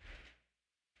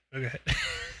 Okay.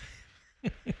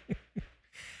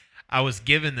 I was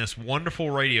given this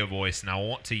wonderful radio voice, and I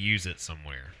want to use it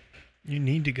somewhere. You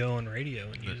need to go on radio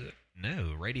and use it.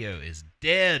 No, radio is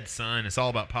dead, son. It's all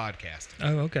about podcasting.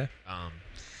 Oh, okay.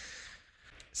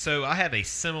 So I have a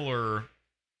similar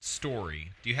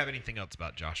story. Do you have anything else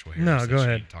about Joshua Harris? No, that go you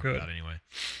ahead. need to talk Go about ahead. anyway.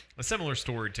 A similar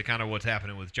story to kind of what's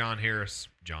happening with John Harris.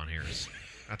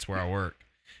 That's where I work.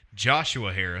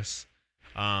 Joshua Harris,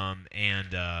 and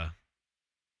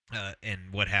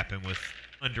what happened with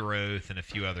Under Oath and a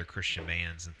few other Christian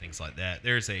bands and things like that.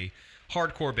 There's a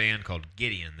hardcore band called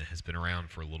Gideon that has been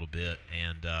around for a little bit,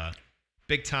 and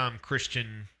big time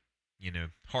Christian,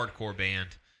 hardcore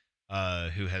band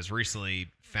who has recently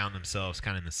found themselves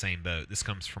kind of in the same boat. This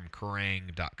comes from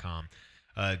Kerrang.com.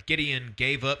 Gideon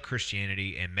gave up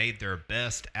Christianity and made their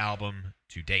best album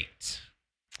to date.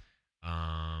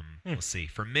 Let's see.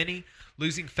 For many,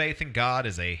 losing faith in God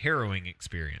is a harrowing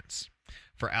experience.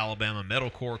 For Alabama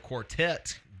metalcore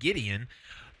quartet Gideon,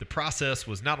 the process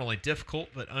was not only difficult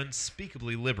but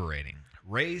unspeakably liberating.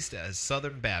 Raised as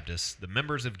Southern Baptists, the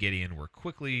members of Gideon were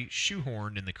quickly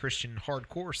shoehorned in the Christian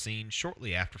hardcore scene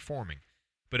shortly after forming.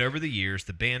 But over the years,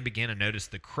 the band began to notice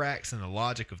the cracks in the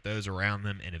logic of those around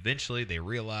them, and eventually they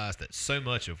realized that so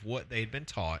much of what they had been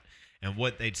taught and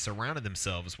what they'd surrounded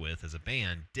themselves with as a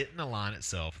band didn't align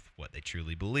itself with what they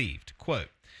truly believed. Quote,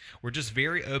 "We're just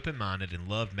very open-minded and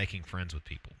loved making friends with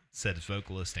people," said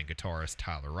vocalist and guitarist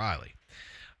Tyler Riley.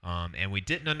 And we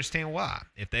didn't understand why.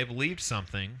 If they believed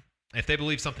something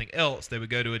else, they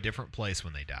would go to a different place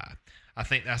when they die. I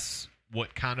think that's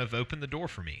what kind of opened the door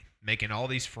for me, making all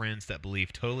these friends that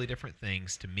believe totally different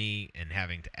things to me and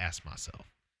having to ask myself,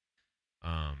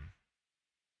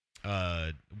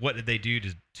 what did they do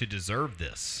to deserve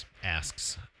this?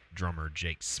 Asks drummer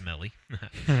Jake Smelly.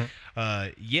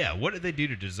 Yeah, what did they do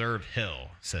to deserve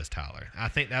hell? Says Tyler. I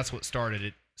think that's what started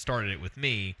it with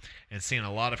me, and seeing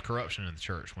a lot of corruption in the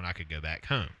church when I could go back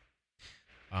home.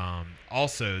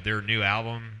 Also, their new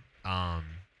album,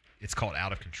 it's called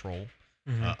Out of Control,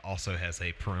 also has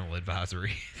a parental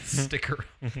advisory sticker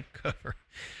on the cover,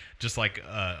 just like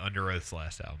Under Oath's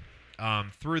last album.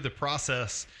 Though the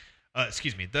process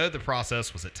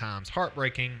was at times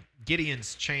heartbreaking,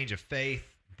 Gideon's change of faith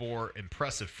bore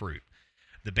impressive fruit.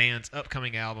 The band's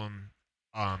upcoming album,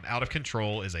 Out of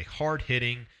Control, is a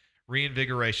hard-hitting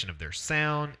reinvigoration of their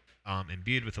sound,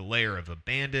 imbued with a layer of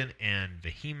abandon and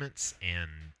vehemence,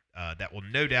 and that will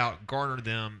no doubt garner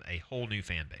them a whole new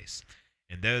fan base.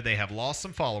 And though they have lost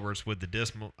some followers with the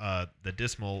dismal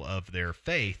of their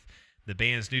faith, the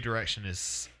band's new direction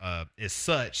is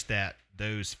such that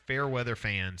those fair weather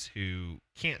fans who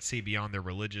can't see beyond their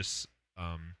religious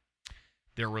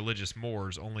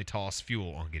mores only toss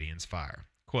fuel on Gideon's fire.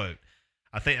 Quote,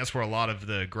 "I think that's where a lot of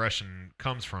the aggression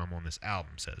comes from on this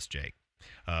album," says Jake.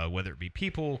 Whether it be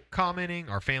people commenting,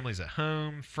 our families at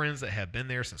home, friends that have been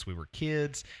there since we were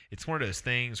kids, it's one of those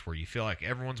things where you feel like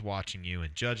everyone's watching you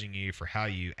and judging you for how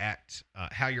you act,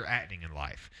 how you're acting in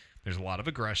life. There's a lot of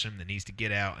aggression that needs to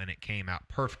get out, and it came out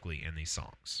perfectly in these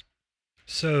songs.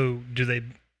 So, do they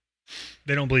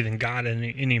don't believe in God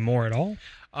anymore at all?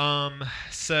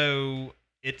 So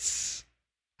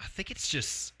I think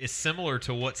it's similar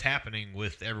to what's happening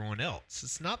with everyone else.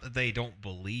 It's not that they don't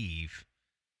believe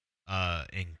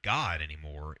in God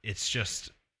anymore. It's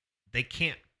just they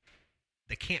can't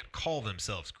call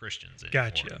themselves Christians anymore.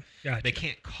 Gotcha. They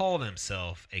can't call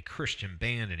themselves a Christian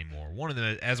band anymore. One of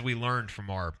the, as we learned from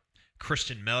our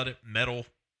Christian metal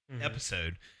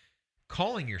episode,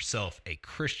 calling yourself a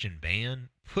Christian band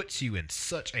puts you in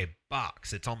such a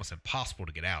box it's almost impossible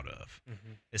to get out of,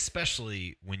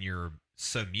 especially when you're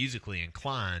so musically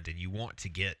inclined and you want to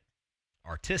get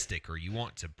artistic or you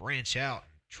want to branch out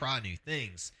and try new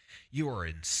things. You are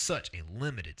in such a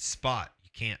limited spot. You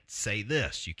can't say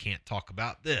this, you can't talk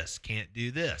about this, can't do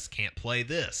this, can't play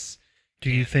this. Do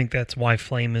you think that's why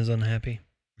Flame is unhappy?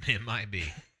 It might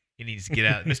be. He needs to get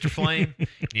out. Mr. Flame, you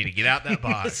need to get out that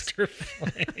box. Mr.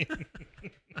 Flame.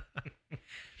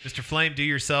 Mr. Flame, do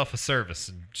yourself a service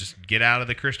and just get out of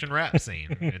the Christian rap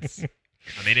scene.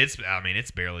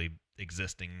 It's barely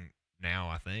existing now,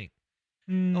 I think.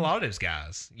 A lot of those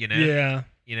guys, Yeah.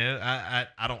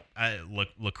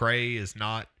 Lecrae is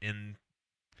not in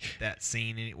that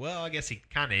scene. Well, I guess he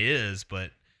kind of is,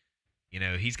 but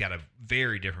he's got a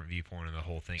very different viewpoint of the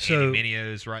whole thing. So- Andy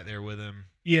Mineo's right there with him.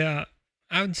 Yeah,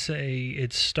 I would say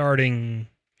it's plateaued,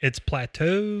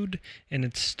 and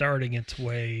it's starting its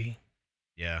way,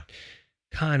 Yeah.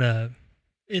 kind of,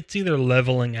 it's either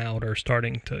leveling out or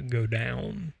starting to go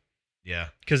down. Yeah.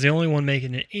 Because the only one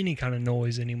making any kind of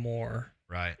noise anymore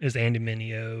Right. is Andy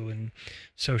Mineo and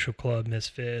Social Club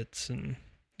Misfits and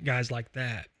guys like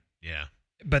that. Yeah.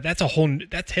 But that's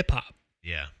that's hip hop.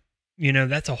 Yeah.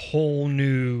 That's a whole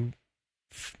new,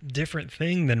 different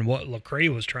thing than what Lecrae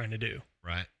was trying to do.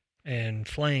 Right. And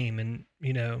Flame, and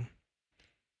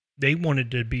they wanted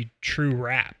to be true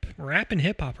rap. Rap and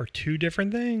hip hop are two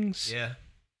different things. Yeah.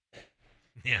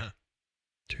 Yeah.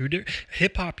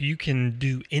 Hip hop, you can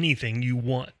do anything you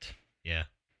want. Yeah.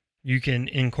 You can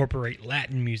incorporate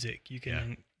Latin music. You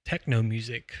can techno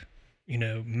music.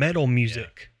 Metal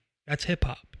music. That's hip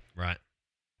hop. Right.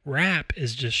 Rap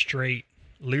is just straight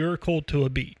lyrical to a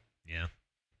beat. Yeah.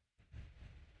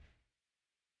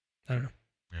 I don't know.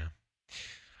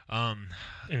 Yeah.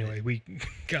 Anyway, we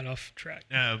got off track.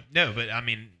 No, but I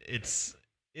mean,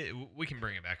 we can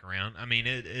bring it back around. I mean,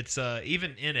 it's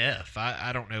even NF.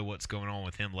 I don't know what's going on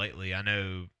with him lately. I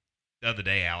know the other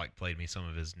day Alec played me some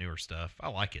of his newer stuff. I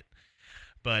like it,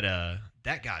 but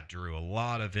that guy drew a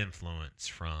lot of influence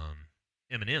from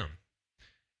Eminem,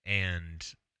 and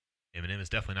Eminem is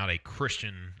definitely not a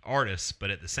Christian artist, but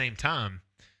at the same time,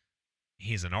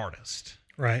 he's an artist.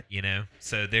 Right.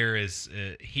 So there is,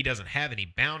 he doesn't have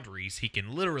any boundaries. He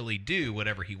can literally do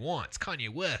whatever he wants.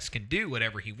 Kanye West can do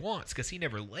whatever he wants because he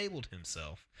never labeled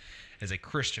himself as a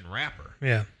Christian rapper.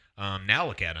 Yeah. Now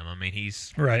look at him. I mean,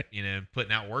 he's, Right.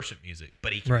 putting out worship music,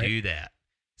 but he can Right. do that.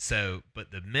 So, but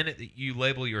the minute that you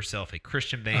label yourself a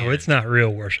Christian band. Oh, it's not real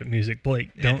worship music,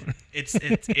 Blake. Don't.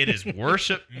 It is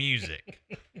worship music.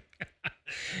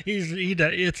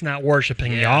 It's not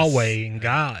worshiping Yes. Yahweh and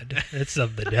God. It's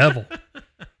of the devil.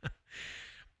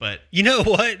 But You know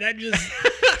what? That just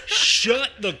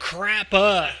shut the crap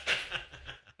up.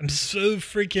 I'm so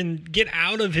freaking get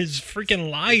out of his freaking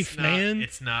life, man.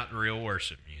 It's not real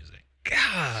worship music.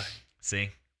 God, See?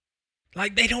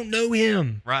 like they don't know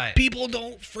him. Right. People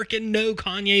don't freaking know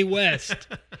Kanye West.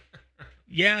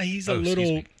 Yeah, he's a Oh, excuse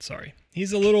little. me. Sorry,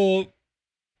 he's a little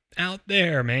out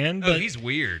there, man. Oh, But he's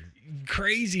weird,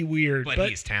 crazy weird. but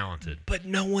he's talented. But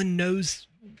no one knows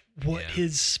what Yeah.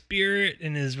 his spirit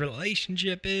and his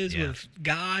relationship is Yeah. with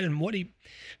God and what he.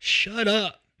 Shut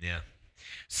up. Yeah.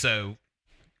 So,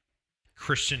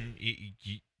 Christian,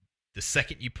 the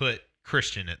second you put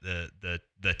Christian at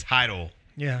the title,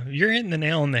 Yeah, you're hitting the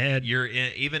nail on the head. you're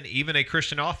in, even a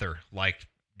Christian author like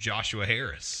Joshua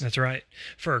Harris. That's right.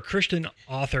 For a Christian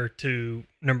author to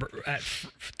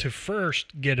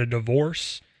first get a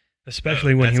divorce,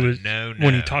 especially when that's he a was no-no.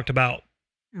 when he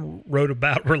wrote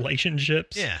about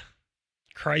relationships, Yeah.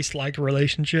 Christ-like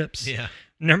relationships. Yeah.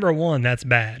 Number one, that's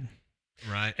bad.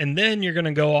 Right. And then you're going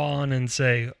to go on and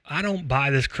say, I don't buy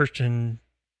this Christian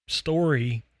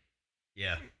story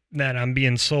Yeah. that I'm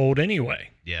being sold anyway.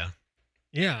 Yeah.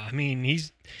 Yeah, I mean,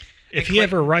 if And he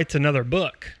ever writes another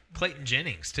book, Clayton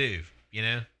Jennings too.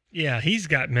 yeah, he's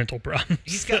got mental problems.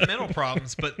 He's got mental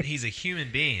problems, but he's a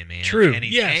human being, man. True. And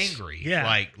he's Yes. angry. Yeah.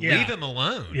 Like, Yeah. leave him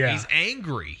alone. Yeah. He's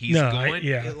angry. He's No, going,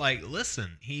 yeah. like,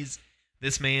 listen,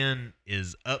 this man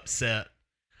is upset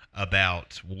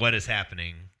about what is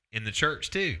happening in the church,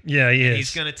 too. Yeah, he And is.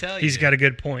 he's going to tell you. He's got a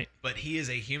good point. But he is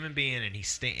a human being, and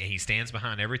he stands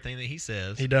behind everything that he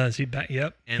says. He does.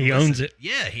 Yep. And He listen, owns it.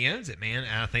 Yeah, he owns it, man.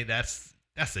 And I think that's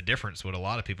the difference with a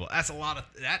lot of people. That's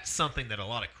something that a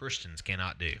lot of Christians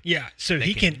cannot do. Yeah. So They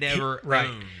he can never right.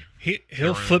 own. He'll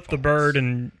own flip the faults. bird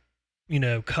and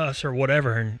cuss or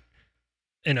whatever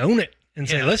and own it and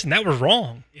say, Yeah. listen, that was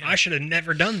wrong. Yeah. I should have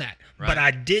never done that, Right. but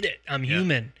I did it. I'm Yeah.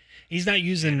 human. He's not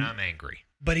using, And I'm angry.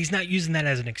 but he's not using that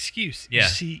as an excuse. Yeah. You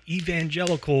see,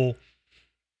 evangelical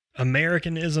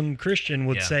Americanism Christian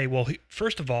would Yeah. say, well,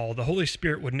 first of all, the Holy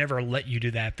Spirit would never let you do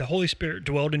that. If the Holy Spirit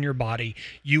dwelled in your body,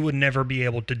 you would never be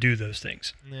able to do those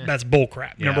things. Nah. That's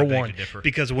bullcrap. Yeah, Number I beg one, to differ.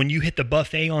 because when you hit the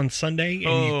buffet on Sunday and,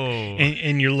 Oh.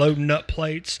 and you're loading up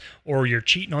plates, or you're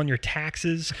cheating on your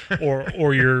taxes,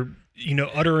 or you're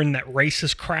uttering that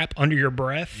racist crap under your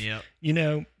breath,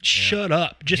 Yep. shut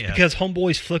up. Just Yeah. because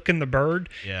homeboy's flicking the bird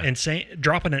Yeah. and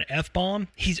dropping an F-bomb,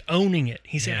 he's owning it.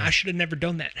 He's saying, Yeah. I should have never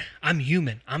done that. I'm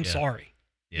human. I'm Yeah. sorry.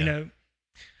 Yeah.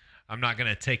 I'm not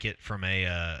going to take it from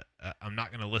a I'm not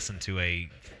going to listen to a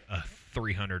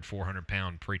 300, 400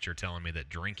 pound preacher telling me that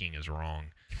drinking is wrong.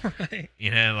 Right.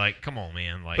 You know, like, come on,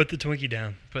 man. Like, Put the Twinkie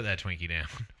down. put that Twinkie down.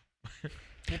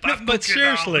 No, but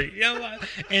seriously, you know,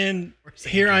 and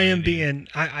here I am being,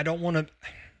 I don't want to,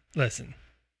 listen,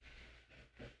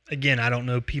 again, I don't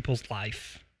know people's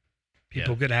life.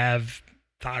 People Yeah. could have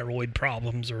thyroid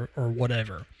problems or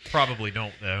whatever. Probably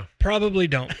don't, though. Probably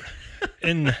don't.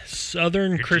 In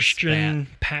Southern just Christian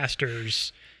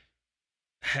pastors,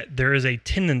 there is a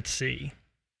tendency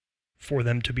for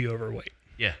them to be overweight.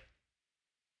 Yeah.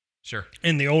 Sure.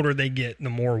 And the older they get, the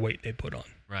more weight they put on.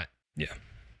 Right. Yeah.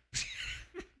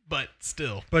 But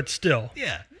still. But still,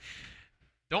 Yeah.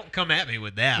 Don't come at me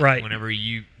with that Right. whenever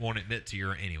you won't admit to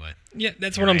your anyway. yeah,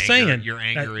 that's Your what I'm anger- saying. your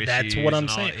anger That's issues what I'm and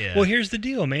all saying. that, yeah. Well, here's the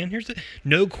deal, man.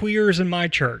 No queers in my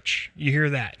church. You hear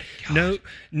that?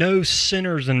 No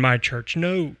sinners in my church.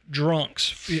 No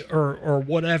drunks or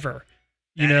whatever.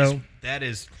 You know. That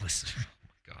is listen. Oh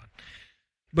my God.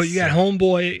 But you got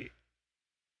homeboy,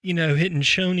 hitting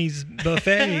Shoney's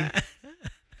buffet,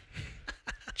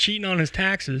 cheating on his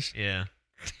taxes, Yeah.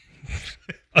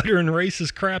 uttering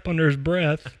racist crap under his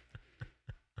breath,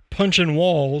 punching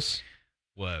walls.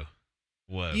 Whoa.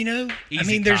 I Easy,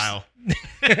 mean, there's, Kyle.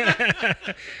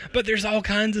 but there's all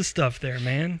kinds of stuff there,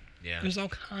 man. Yeah. There's all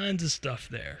kinds of stuff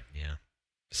there. Yeah.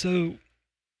 So,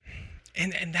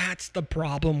 and that's the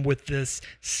problem with this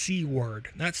C word.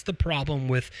 That's the problem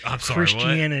with I'm sorry, what?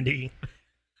 Christianity.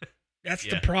 That's the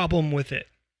Yeah. problem with it.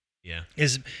 Yeah.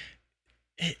 Is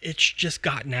it's just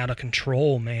gotten out of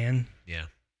control, man. Yeah.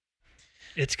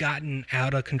 It's gotten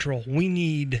out of control. We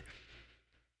need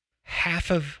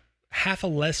half of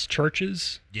less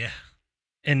churches Yeah.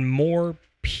 and more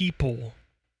people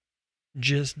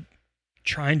just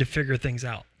trying to figure things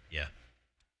out. Yeah.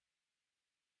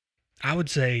 I would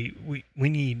say we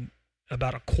need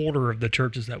about a quarter of the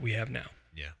churches that we have now.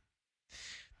 Yeah.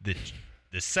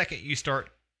 The second you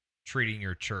start treating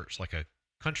your church like a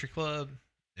country club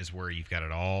is where you've got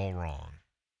it all wrong.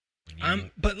 When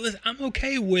you- But listen, I'm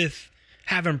okay with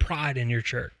having pride in your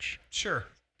church, Sure.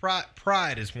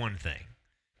 Pride is one thing.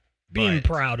 being but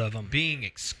proud of them, Being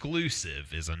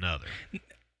exclusive is another.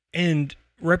 and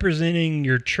representing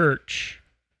your church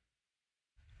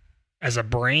as a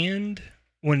brand.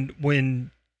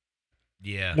 When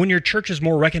Yeah. your church is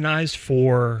more recognized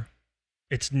for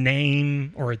its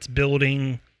name or its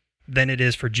building than it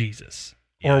is for Jesus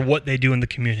or Yeah. what they do in the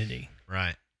community.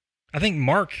 Right. I think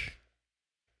Mark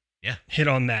Yeah. hit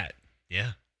on that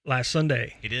Yeah. last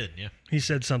Sunday. He did. Yeah. He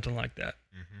said something like that.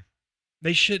 Mm-hmm.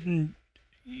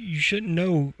 You shouldn't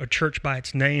know a church by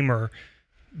its name or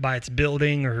by its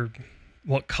building or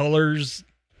what colors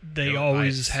they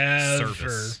always have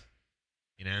Service.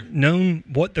 You know? or known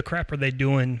what the crap are they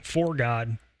doing for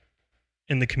God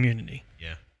in the community.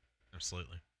 Yeah.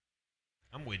 Absolutely.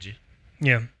 I'm with you.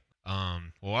 Yeah. Well,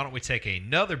 why don't we take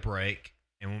another break,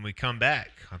 and when we come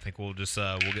back, I think we'll just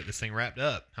we'll get this thing wrapped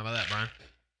up. How about that, Brian?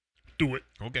 Do it.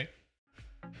 Okay.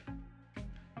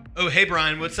 Oh, hey,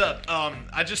 Brian, what's up?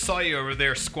 I just saw you over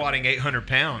there squatting 800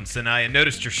 pounds, and I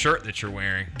noticed your shirt that you're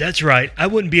wearing. That's right. I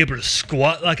wouldn't be able to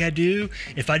squat like I do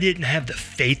if I didn't have the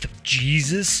faith of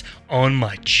Jesus on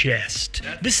my chest.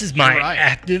 This is my You're right.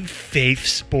 Active Faith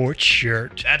Sports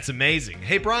shirt. That's amazing.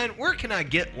 Hey, Brian, where can I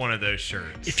get one of those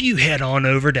shirts? If you head on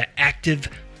over to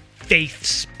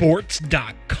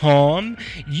activefaithsports.com,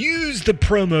 use the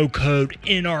promo code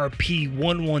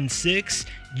NRP116,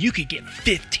 you could get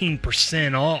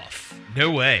 15% off.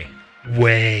 No way.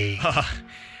 Way.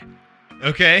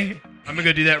 Okay, I'm gonna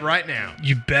go do that right now.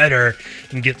 You better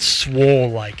and get swole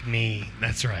like me.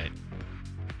 That's right.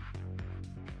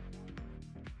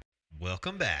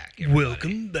 Welcome back. everybody.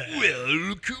 Welcome back.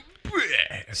 Welcome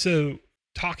back. So,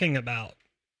 talking about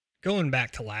going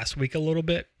back to last week a little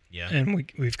bit, Yeah. and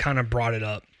we've kind of brought it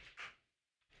up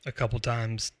a couple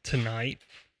times tonight.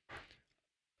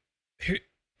 Here,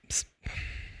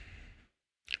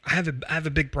 I have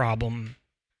a big problem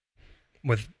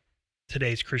with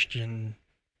today's Christian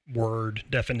word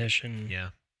definition, Yeah.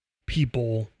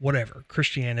 people, whatever,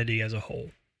 Christianity as a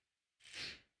whole.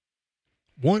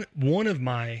 One of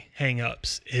my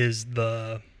hang-ups is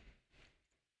the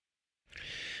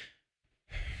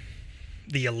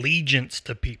allegiance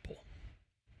to people,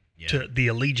 Yeah. to the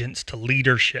allegiance to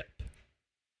leadership,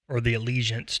 or the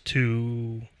allegiance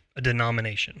to a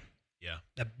denomination. Yeah.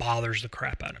 That bothers the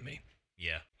crap out of me.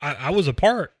 Yeah. I was a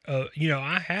part of,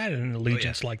 I had an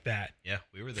allegiance like that. Yeah.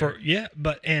 We were there.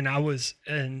 And I'll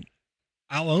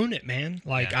own it, man.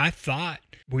 Like, Yeah. I thought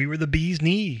we were the bee's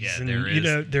knees, Yeah, and there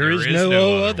is- there is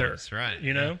no other. ones, right?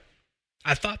 You know,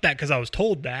 I thought that because I was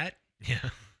told that, Yeah.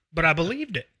 but I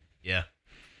believed it. Yeah.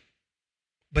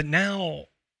 But now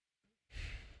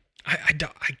I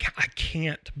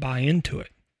can't buy into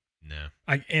it. No.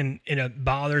 And it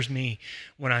bothers me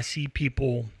when I see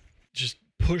people just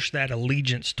push that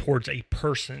allegiance towards a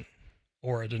person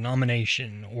or a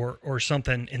denomination or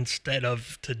something instead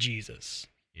of to Jesus.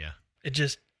 Yeah.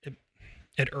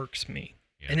 It irks me.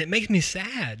 Yeah. And it makes me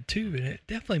sad too. And it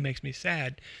definitely makes me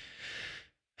sad.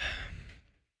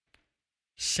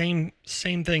 Same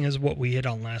thing as what we hit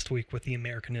on last week with the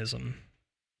Americanism,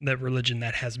 that religion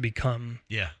that has become.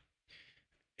 Yeah.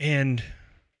 And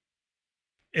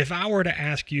if I were to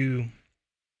ask you,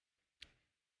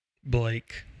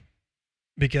 Blake,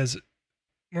 because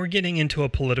we're getting into a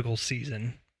political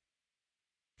season.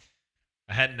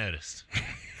 I hadn't noticed.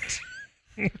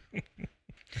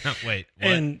 Wait,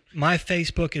 what? And my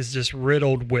Facebook is just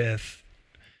riddled with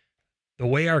the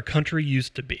way our country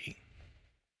used to be.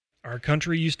 Our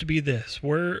country used to be this.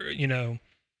 We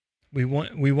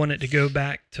want it to go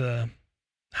back to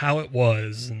how it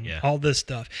was and all this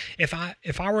stuff. If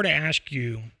I were to ask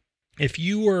you, if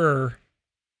you were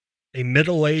a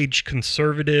middle-aged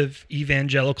conservative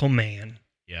evangelical man,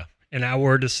 and I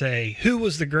were to say, who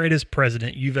was the greatest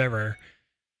president you've ever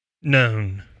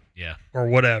known? Yeah. Or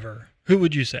whatever, who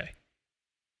would you say?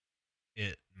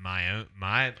 The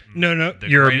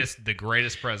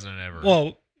greatest president ever.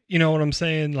 Well, you know what I'm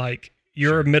saying? Like,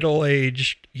 you're a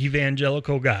middle-aged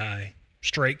evangelical guy,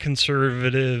 straight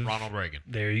conservative. Ronald Reagan.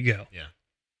 There you go. Yeah.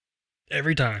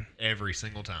 Every time. Every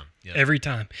single time. Yep. Every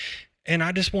time. And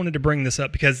I just wanted to bring this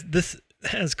up because this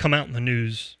has come out in the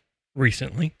news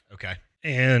recently. Okay.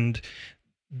 And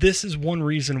this is one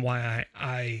reason why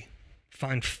I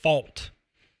find fault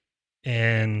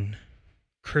in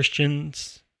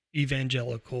Christians,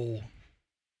 evangelical,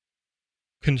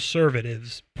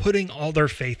 conservatives putting all their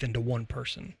faith into one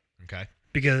person. Okay.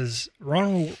 Because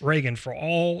Ronald Reagan, for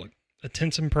all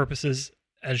intents and purposes,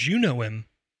 as you know him,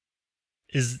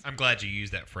 is... I'm glad you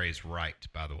used that phrase right,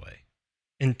 by the way.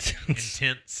 Intense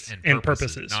and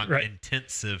purposes, not right.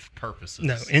 Intensive purposes.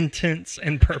 No, intents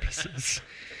and purposes.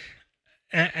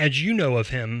 As you know of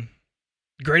him,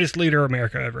 greatest leader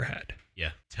America ever had.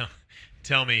 Yeah.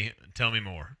 Tell me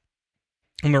more.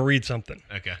 I'm going to read something.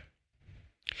 Okay.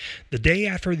 The day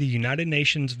after the United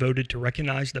Nations voted to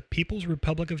recognize the People's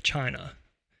Republic of China,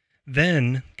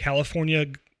 then California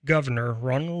Governor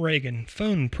Ronald Reagan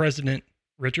phoned President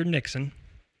Richard Nixon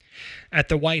at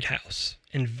the White House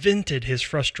and vented his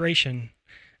frustration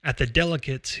at the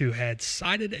delegates who had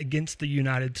sided against the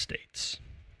United States.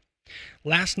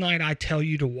 Last night I tell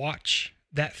you to watch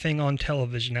that thing on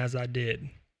television as I did,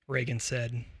 Reagan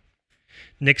said.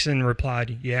 Nixon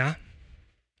replied, yeah.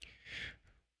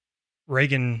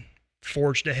 Reagan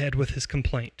forged ahead with his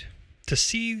complaint. To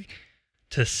see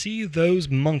those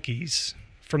monkeys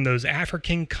from those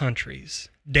African countries,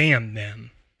 damn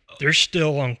them. They're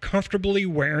still uncomfortably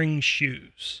wearing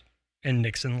shoes. And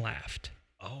Nixon laughed.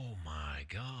 Oh my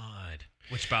God.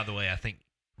 Which, by the way, I think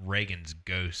Reagan's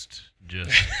ghost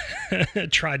just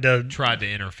tried to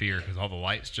interfere because all the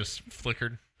lights just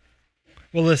flickered.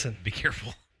 Well, listen. Be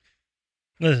careful.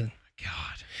 Listen.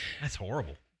 God, that's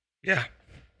horrible. Yeah.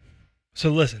 So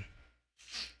listen.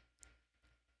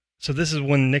 So this is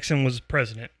when Nixon was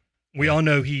president. We all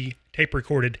know he tape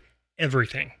recorded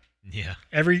everything. Yeah.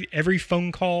 Every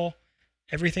phone call,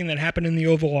 everything that happened in the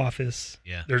Oval Office,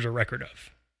 there's a record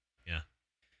of. Yeah.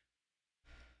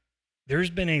 There's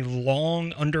been a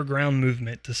long underground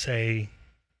movement to say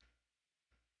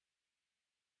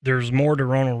there's more to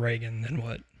Ronald Reagan than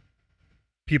what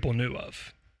people knew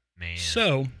of. Man.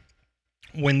 So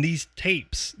when these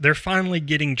tapes, they're finally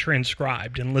getting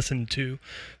transcribed and listened to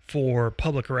for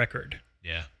public record.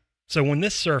 Yeah. So when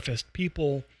this surfaced,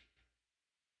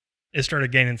 it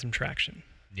started gaining some traction.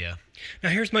 Yeah. Now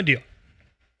here's my deal.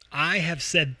 I have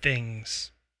said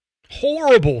things,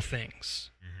 horrible things,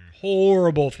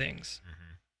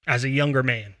 as a younger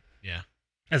man. Yeah.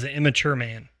 As an immature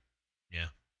man. Yeah.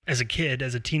 As a kid,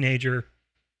 as a teenager,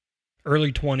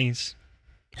 early 20s.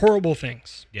 Horrible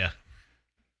things. Yeah.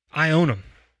 I own them.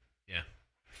 Yeah.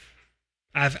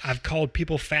 I've called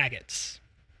people faggots.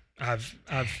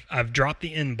 I've dropped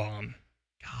the N-bomb.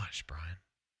 Gosh, Brian.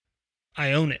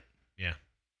 I own it. Yeah.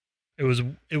 It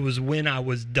was when I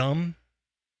was dumb.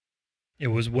 It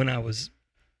was when I was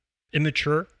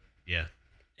immature. Yeah.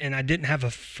 And I didn't have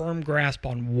a firm grasp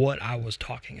on what I was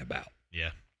talking about.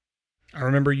 Yeah. I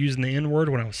remember using the N-word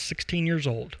when I was 16 years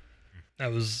old.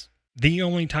 That was the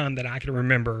only time that I can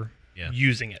remember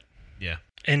using it. Yeah.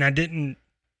 And I didn't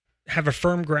have a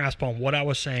firm grasp on what I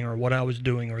was saying or what I was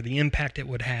doing or the impact it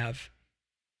would have,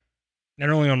 not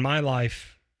only on my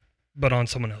life, but on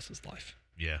someone else's life.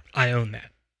 Yeah. I own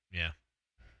that. Yeah.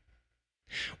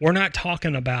 We're not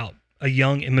talking about a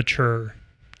young, immature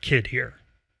kid here.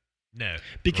 No.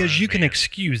 Because grown you can man.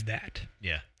 excuse that.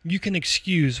 Yeah. You can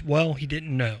excuse, well, he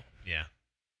didn't know. Yeah.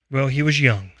 Well, he was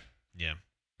young. Yeah.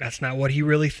 That's not what he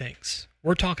really thinks.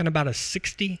 We're talking about a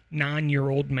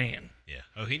 69-year-old man Yeah.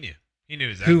 Oh, he knew. He knew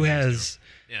exactly. who what he was has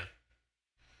doing. Yeah.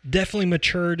 definitely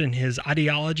matured in his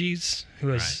ideologies, who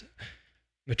has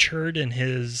matured in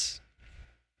his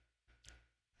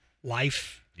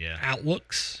life Yeah.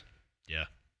 outlooks. Yeah.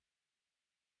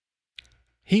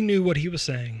 He knew what he was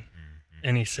saying, Mhm.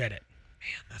 and he said it.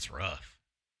 Man, that's rough.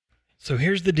 So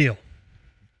here's the deal.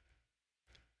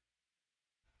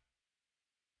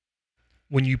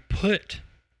 When you put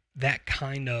that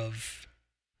kind of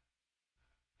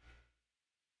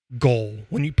goal,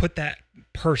 when you put that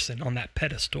person on that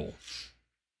pedestal,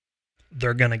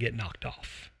 they're going to get knocked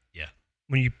off. Yeah.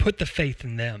 When you put the faith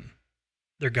in them,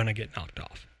 they're going to get knocked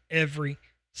off every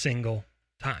single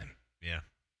time. Yeah.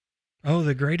 Oh,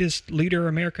 the greatest leader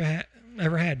America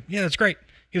ever had. Yeah, that's great.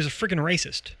 He was a freaking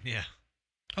racist. Yeah.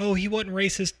 Oh, he wasn't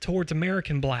racist towards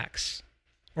American blacks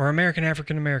or American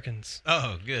African Americans.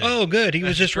 Oh, good. Oh, good. He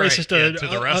was That's just right. racist Yeah, to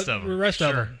the rest of them. The rest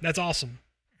of Sure. them. That's awesome.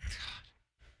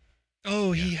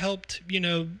 Oh, he Yeah. helped,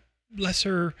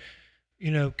 lesser,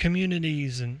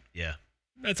 communities, and Yeah.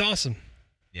 that's awesome.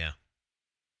 Yeah.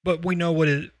 But we know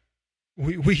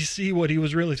we see what he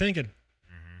was really thinking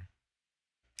Hmm.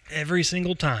 every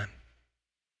single time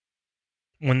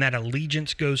when that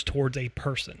allegiance goes towards a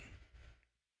person.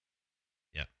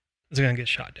 Yep. It's going to get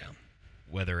shot down.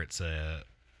 Whether it's a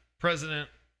president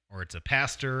or it's a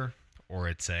pastor or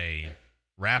it's a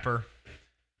rapper,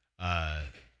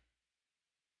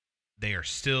 they are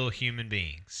still human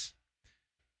beings.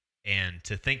 And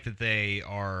to think that they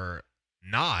are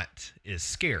not is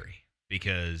scary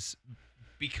because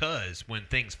when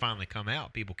things finally come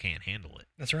out, people can't handle it.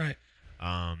 That's right.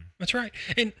 Um, That's right.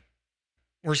 And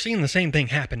we're seeing the same thing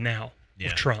happen now Yeah.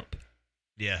 with Trump.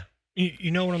 yeah,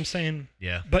 You know what I'm saying?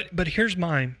 yeah, But here's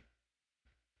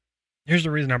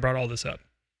the reason I brought all this up.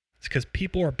 It's because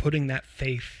people are putting that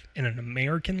faith in an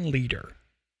American leader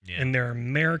yeah, and their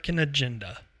American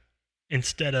agenda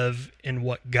instead of in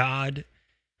what God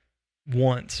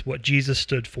wants, what Jesus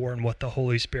stood for, and what the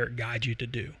Holy Spirit guides you to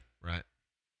do. right,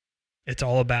 It's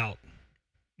all about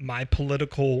my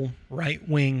political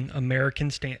right-wing American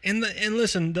stand. And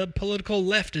listen, the political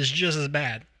left is just as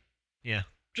bad. yeah,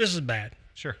 Just as bad.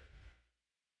 sure.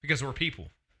 Because we're people.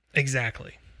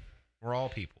 Exactly. We're all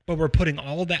people. But we're putting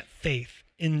all that faith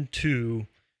into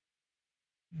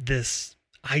this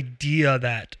idea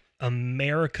that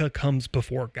America comes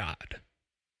before God.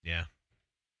 Yeah,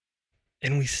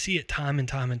 And we see it time and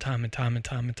time and time and time and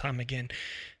time and time again.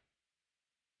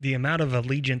 The amount of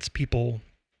allegiance people,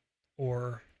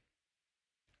 or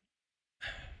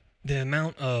the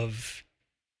amount of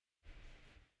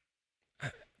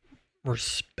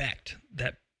respect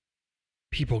that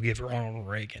people give Ronald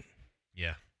Reagan.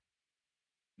 yeah.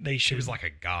 They She should. was like a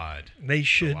god They to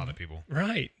should. a lot of people.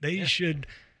 Right. They Yeah. should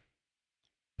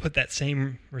put that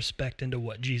same respect into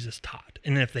what Jesus taught.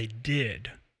 And if they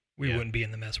did, we Yeah. wouldn't be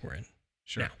in the mess we're in.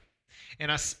 Sure. now.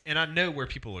 And I know where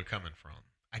people are coming from.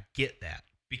 I get that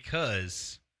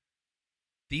because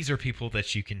these are people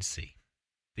that you can see.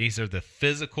 These are the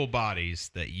physical bodies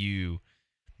that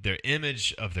their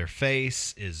image of their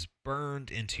face is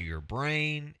burned into your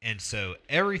brain. And so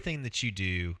everything that you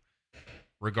do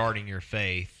regarding your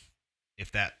faith,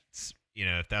 if that's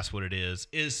what it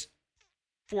is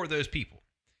for those people.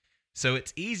 So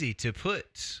it's easy to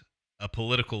put a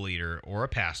political leader or a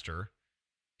pastor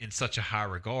in such a high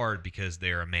regard because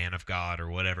they're a man of God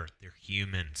or whatever. They're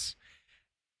humans.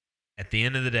 At the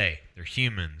end of the day, they're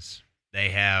humans. They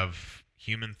have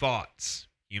human thoughts,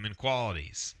 human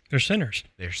qualities. They're sinners.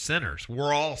 They're sinners.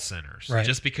 We're all sinners. Right.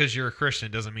 Just because you're a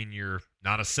Christian doesn't mean you're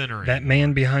not a sinner That anymore.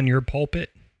 man behind your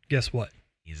pulpit, guess what?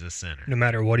 He's a sinner. No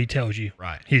matter what he tells you,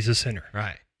 Right. he's a sinner.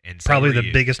 Right. And so Probably are the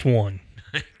you. biggest one.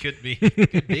 Could be.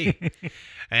 Could be.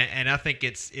 And I think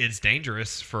it's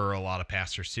dangerous for a lot of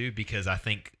pastors too, because I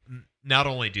think not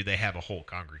only do they have a whole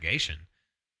congregation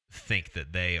think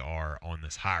that they are on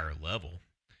this higher level,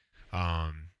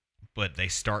 but they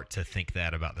start to think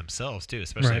that about themselves too,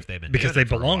 especially if they've been because doing they it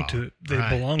for a belong while. to Right.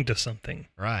 belong to something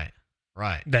Right.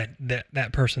 Right.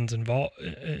 that person's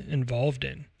involved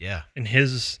in. Yeah. And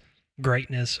his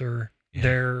greatness or Yeah.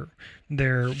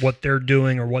 their what they're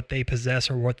doing or what they possess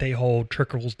or what they hold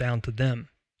trickles down to them.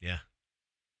 Yeah.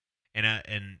 And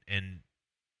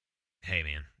hey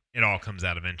man, it all comes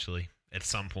out eventually. At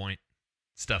some point,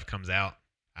 stuff comes out.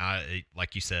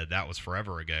 Like you said, that was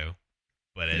forever ago,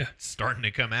 but it's Yeah. starting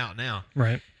to come out now.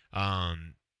 Right.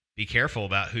 be careful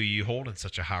about who you hold in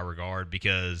such a high regard,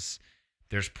 because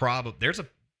there's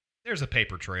a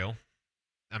paper trail,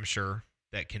 I'm sure,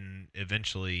 that can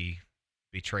eventually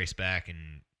be traced back,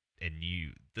 and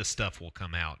this stuff will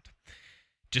come out.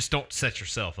 Just don't set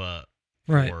yourself up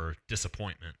Right. for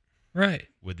disappointment Right.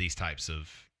 with these types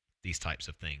of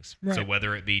things. Right. So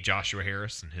whether it be Joshua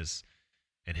Harris and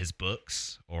his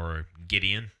books, or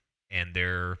Gideon and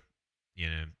their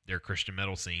Christian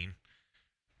metal scene,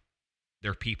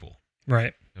 they're people.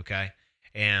 Right. Okay.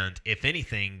 And if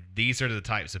anything, these are the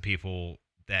types of people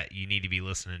that you need to be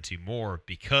listening to more,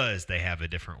 because they have a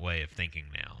different way of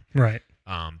thinking now. Right.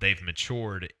 They've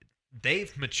matured.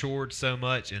 They've matured so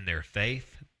much in their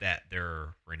faith that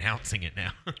they're renouncing it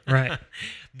now. Right.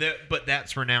 But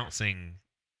that's renouncing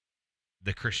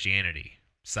the Christianity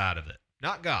side of it,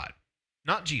 not God,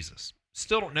 not Jesus.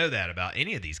 Still don't know that about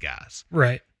any of these guys,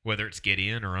 Right. whether it's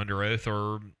Gideon or Under Oath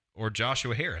or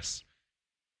Joshua Harris.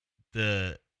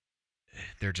 They're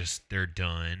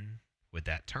done with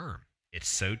that term. It's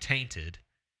so tainted,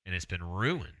 and it's been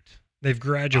ruined. They've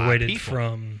graduated people.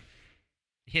 from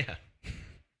Yeah.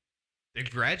 They've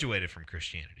graduated from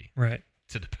Christianity right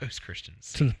to the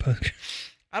post-Christians. to the post.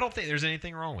 I don't think there's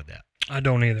anything wrong with that. I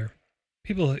don't either.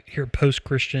 People hear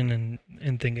post-Christian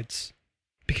and think it's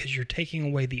because you're taking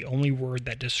away the only word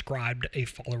that described a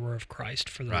follower of Christ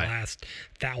for the Right. last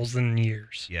 1,000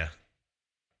 years. Yeah.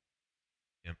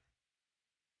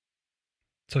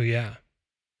 So yeah,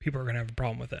 people are gonna have a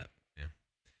problem with that.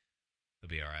 It'll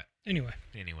be all right. Anyway,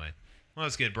 Well,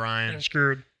 that's good, Brian.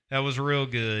 screwed. That was real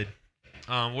good.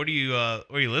 What are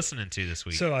you listening to this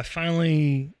week? So I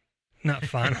not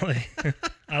finally,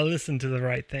 I listened to the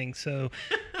right thing. So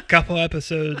a couple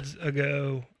episodes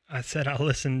ago, I said I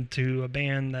listened to a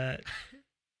band that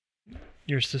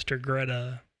your sister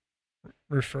Greta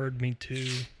referred me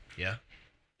to, Yeah.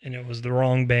 and it was the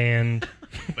wrong band.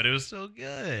 But it was still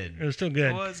good. It was still good.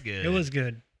 It was good. It was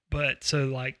good. But so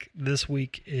like this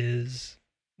week is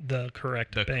the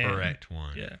correct the band. correct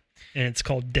one. Yeah. And it's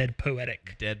called Dead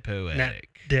Poetic. Dead Not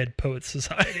Poetic. Dead Poets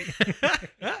Society.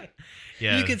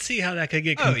 Yeah. You can see how that could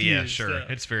get Oh confused. yeah, sure. so.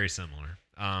 It's very similar.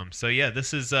 So yeah,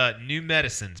 this is New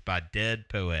Medicines by Dead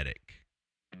Poetic.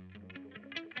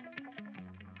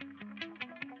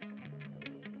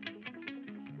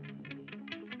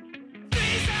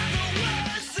 These are the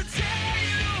words to tear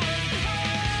you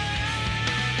apart,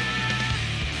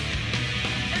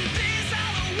 and these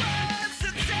are the words to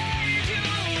take you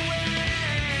away,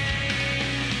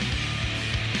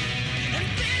 and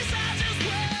these are just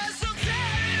words to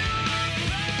tear you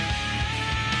apart.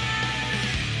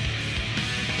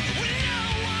 When no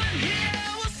one here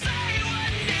will say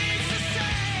what needs to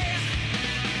say.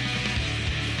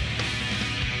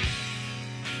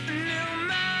 New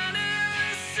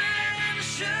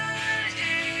manifestation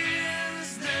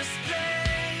is this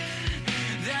pain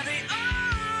that the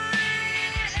only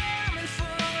aiming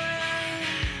for.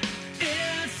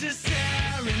 It's this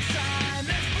air inside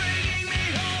that's bringing me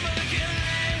home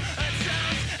again.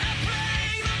 Attempts at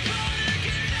playing the part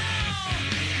again now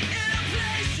in a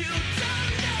place you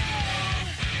don't know.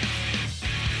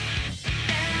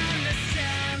 And the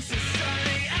sense is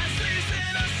sunny as leaves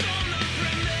in a solar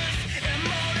premise.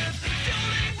 Emotive,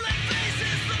 fueling blank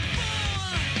faces, the fool.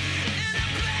 In a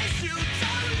place you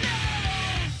don't know.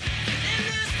 In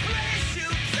this place you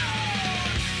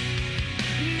don't.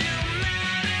 New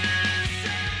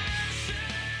manifestation.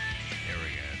 There we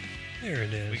go. There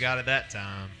it is. We got it that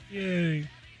time. Yay.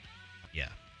 Yeah.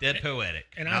 Dead Poetic.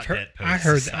 And not I've heard, Dead I Poets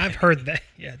heard, Society. I've heard that.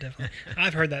 Yeah, definitely.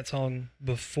 I've heard that song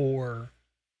before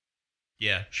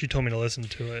Yeah. she told me to listen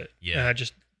to it. Yeah. And I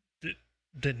just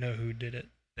didn't know who did it.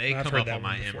 They I've come heard up that on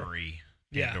one my before. Emery.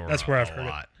 Yeah, Pandora that's where I've a heard it.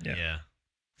 lot. Yeah. Yeah.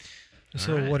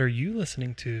 So, Alright. what are you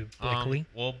listening to, Blakely?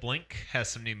 Well, Blink has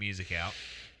some new music out.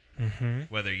 Mm-hmm.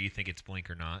 Whether you think it's Blink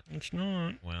or not. It's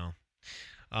not. Well,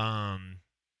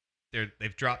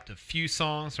 they've dropped a few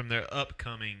songs from their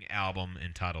upcoming album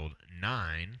entitled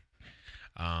 9,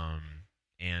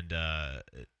 and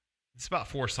it's about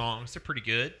 4 songs. They're pretty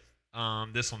good.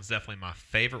 This one's definitely my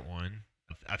favorite one.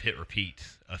 I've hit repeat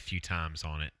a few times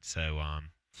on it. So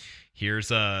here's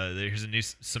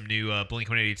some new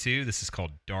Blink-182. This is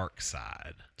called Dark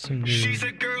Side. Some new. She's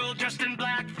a girl dressed in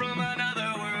black from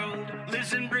another world.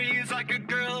 Lives and breathes like a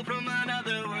girl from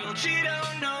another world. She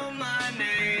don't know my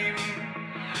name.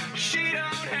 She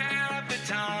don't have the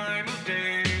time of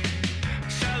day.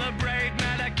 Celebrate,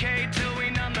 medicate till we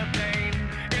numb the pain.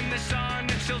 In the sun,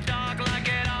 it's still dark like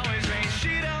it always rains.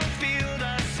 She don't feel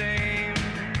the same.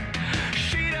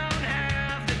 She don't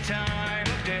have the time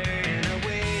of day. And I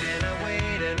wait, and I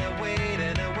wait, and I wait,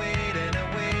 and I wait, and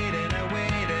I wait, and I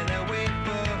wait, and I wait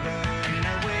for her. And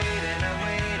I wait,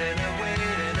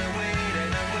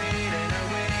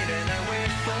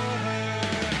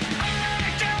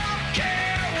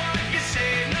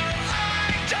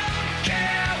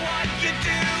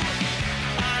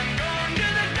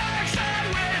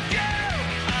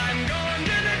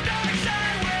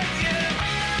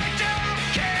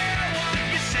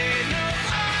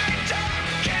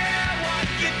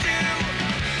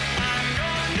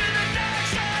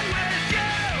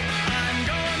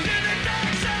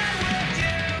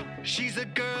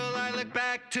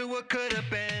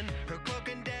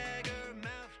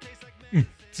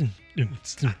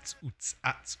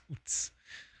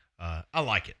 I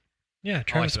like it. Yeah,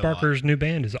 Travis it a lot. Barker's new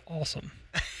band is awesome.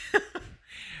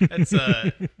 That's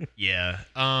yeah.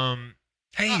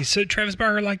 Hey, so Travis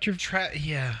Barker liked your.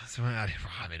 Yeah. So I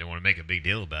don't want to make a big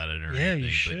deal about it or Yeah, anything, you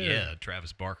but should. yeah,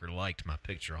 Travis Barker liked my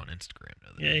picture on Instagram. The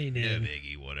other Yeah, day. he did. No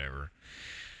biggie, whatever.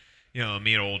 You know,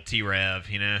 me and old T-Rav,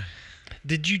 you know.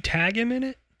 Did you tag him in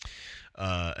it?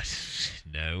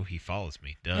 No, he follows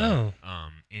me. Duh. Oh.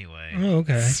 Anyway. Oh,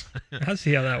 okay. I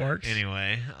see how that works.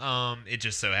 Anyway, it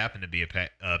just so happened to be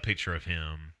a picture of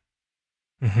him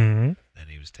Mm-hmm. that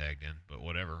he was tagged in, but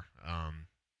whatever.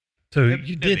 So No-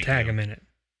 you no did big tag deal. him in it.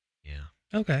 Yeah.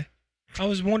 Okay. I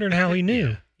was wondering how he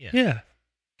knew. Yeah. Yeah,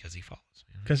 Because he follows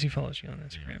me. because he follows you on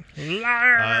Instagram.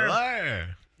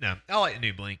 Liar. No, I like the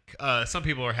new Blink. Some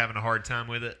people are having a hard time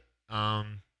with it.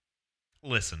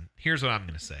 Listen, here's what I'm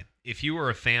going to say. If you are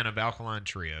a fan of Alkaline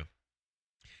Trio,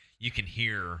 you can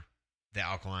hear the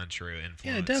Alkaline Trio influence.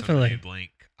 Yeah, on the definitely. new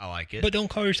Blink. I like it. But don't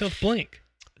call yourself Blink.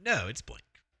 no, it's Blink.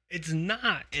 It's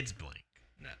not. It's Blink.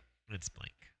 No. It's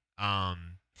Blink.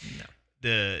 No.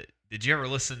 Did you ever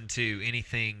listen to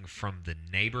anything from the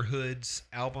Neighborhoods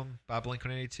album by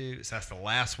Blink-182? So that's the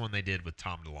last one they did with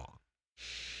Tom DeLonge.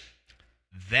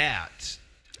 That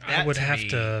I would to have me,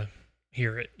 to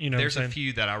hear it. You know, There's what a I'm saying?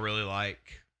 few that I really like.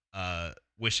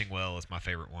 Wishing Well is my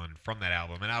favorite one from that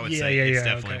album, and I would Yeah, say yeah, it's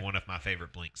yeah, definitely okay. one of my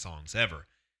favorite Blink songs ever.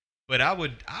 But I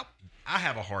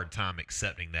have a hard time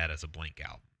accepting that as a Blink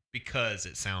album because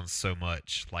it sounds so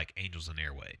much like Angels and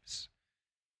Airwaves.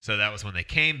 So that was when they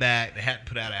came back. They hadn't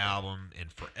put out an album in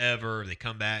forever. They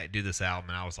come back, do this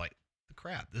album, and I was like,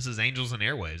 crap, this is Angels and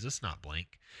Airwaves. This is not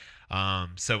Blink.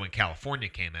 So when California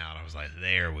came out, I was like,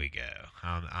 there we go.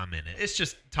 I'm in it. It's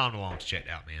just Tom DeLonge's checked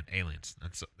out, man. Aliens.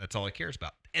 That's all he cares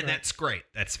about. And Right. that's great.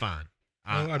 That's fine.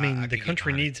 Well, I mean, the can get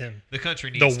country behind it. needs him. The country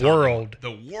The needs Tom world DeLonge.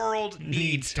 The world needs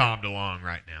needs Tom DeLonge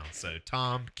right now. So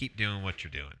Tom, keep doing what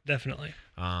you're doing. Definitely.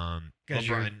 LeBron Because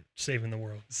you're saving the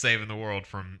world. saving the world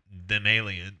from them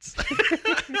aliens.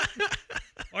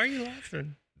 Why are you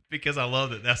laughing? Because I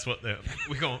love that. That's what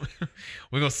we're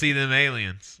gonna see them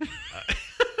aliens.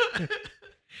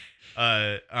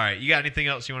 All right, you got anything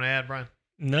else you want to add, Brian?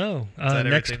 No. that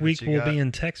Next everything week that you we'll got? be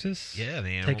in Texas. Yeah,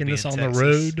 man. Taking we'll be this in on Texas. the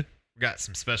road. We got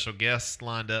some special guests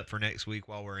lined up for next week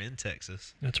while we're in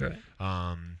Texas. That's right.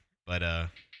 But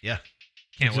yeah,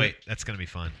 can't Is it- wait. That's gonna be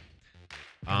fun.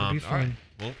 That'll be all right. fun.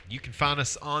 Well, you can find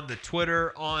us on the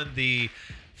Twitter, on the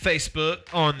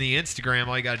Facebook, on the Instagram.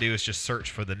 All you got to do is just search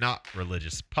for the Not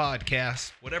Religious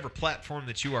Podcast. Whatever platform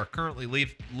that you are currently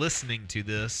listening to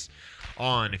this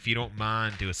on, if you don't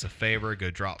mind, do us a favor. Go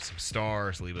drop some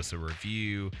stars, leave us a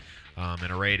review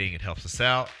and a rating. It helps us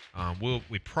out.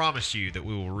 We promise you that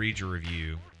we will read your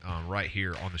review right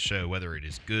here on the show, whether it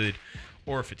is good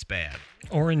or if it's bad.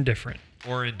 Or indifferent.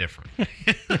 Or indifferent.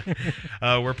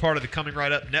 We're part of the Coming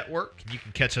Right Up Network. You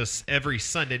can catch us every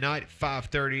Sunday night at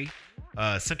 5:30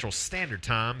 Central Standard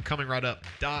Time,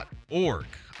 comingrightedup.org.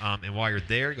 And while you're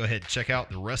there, go ahead and check out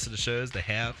the rest of the shows they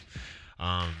have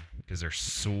because they're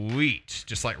sweet,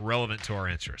 just like relevant to our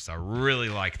interests. I really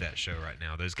like that show right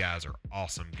now. Those guys are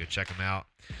awesome. Go check them out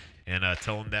and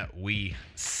tell them that we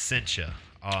sent you.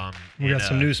 We got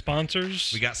some new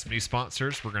sponsors. We got some new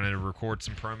sponsors we're going to record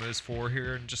some promos for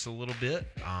here in just a little bit.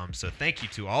 So thank you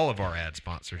to all of our ad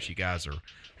sponsors. You guys are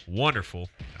wonderful,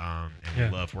 and Yeah.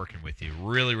 we love working with you.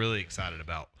 Really, really excited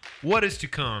about what is to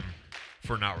come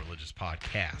for Not Religious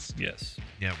Podcast. Yes.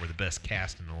 Yeah, we're the best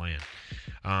cast in the land.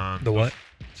 The what?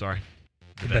 Sorry.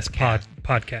 The best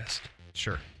podcast.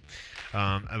 Sure.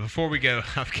 And before we go,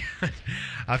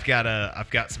 I've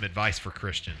got some advice for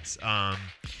Christians.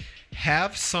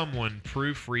 Have someone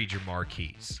proofread your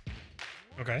marquees.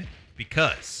 Okay.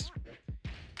 Because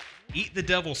eat the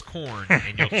devil's corn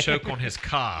and you'll choke on his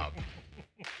cob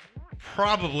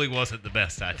probably wasn't the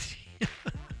best idea.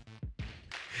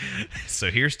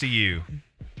 So here's to you,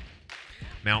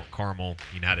 Mount Carmel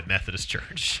United Methodist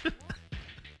Church.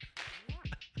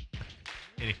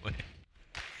 Anyway.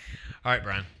 All right,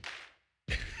 Brian.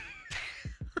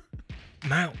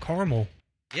 Mount Carmel.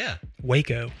 Yeah.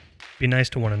 Waco. Be nice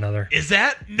to one another. Is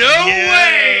that? No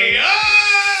way!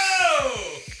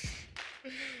 Oh!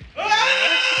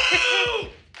 Oh!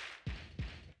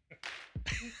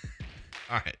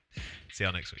 All right. See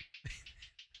y'all next week.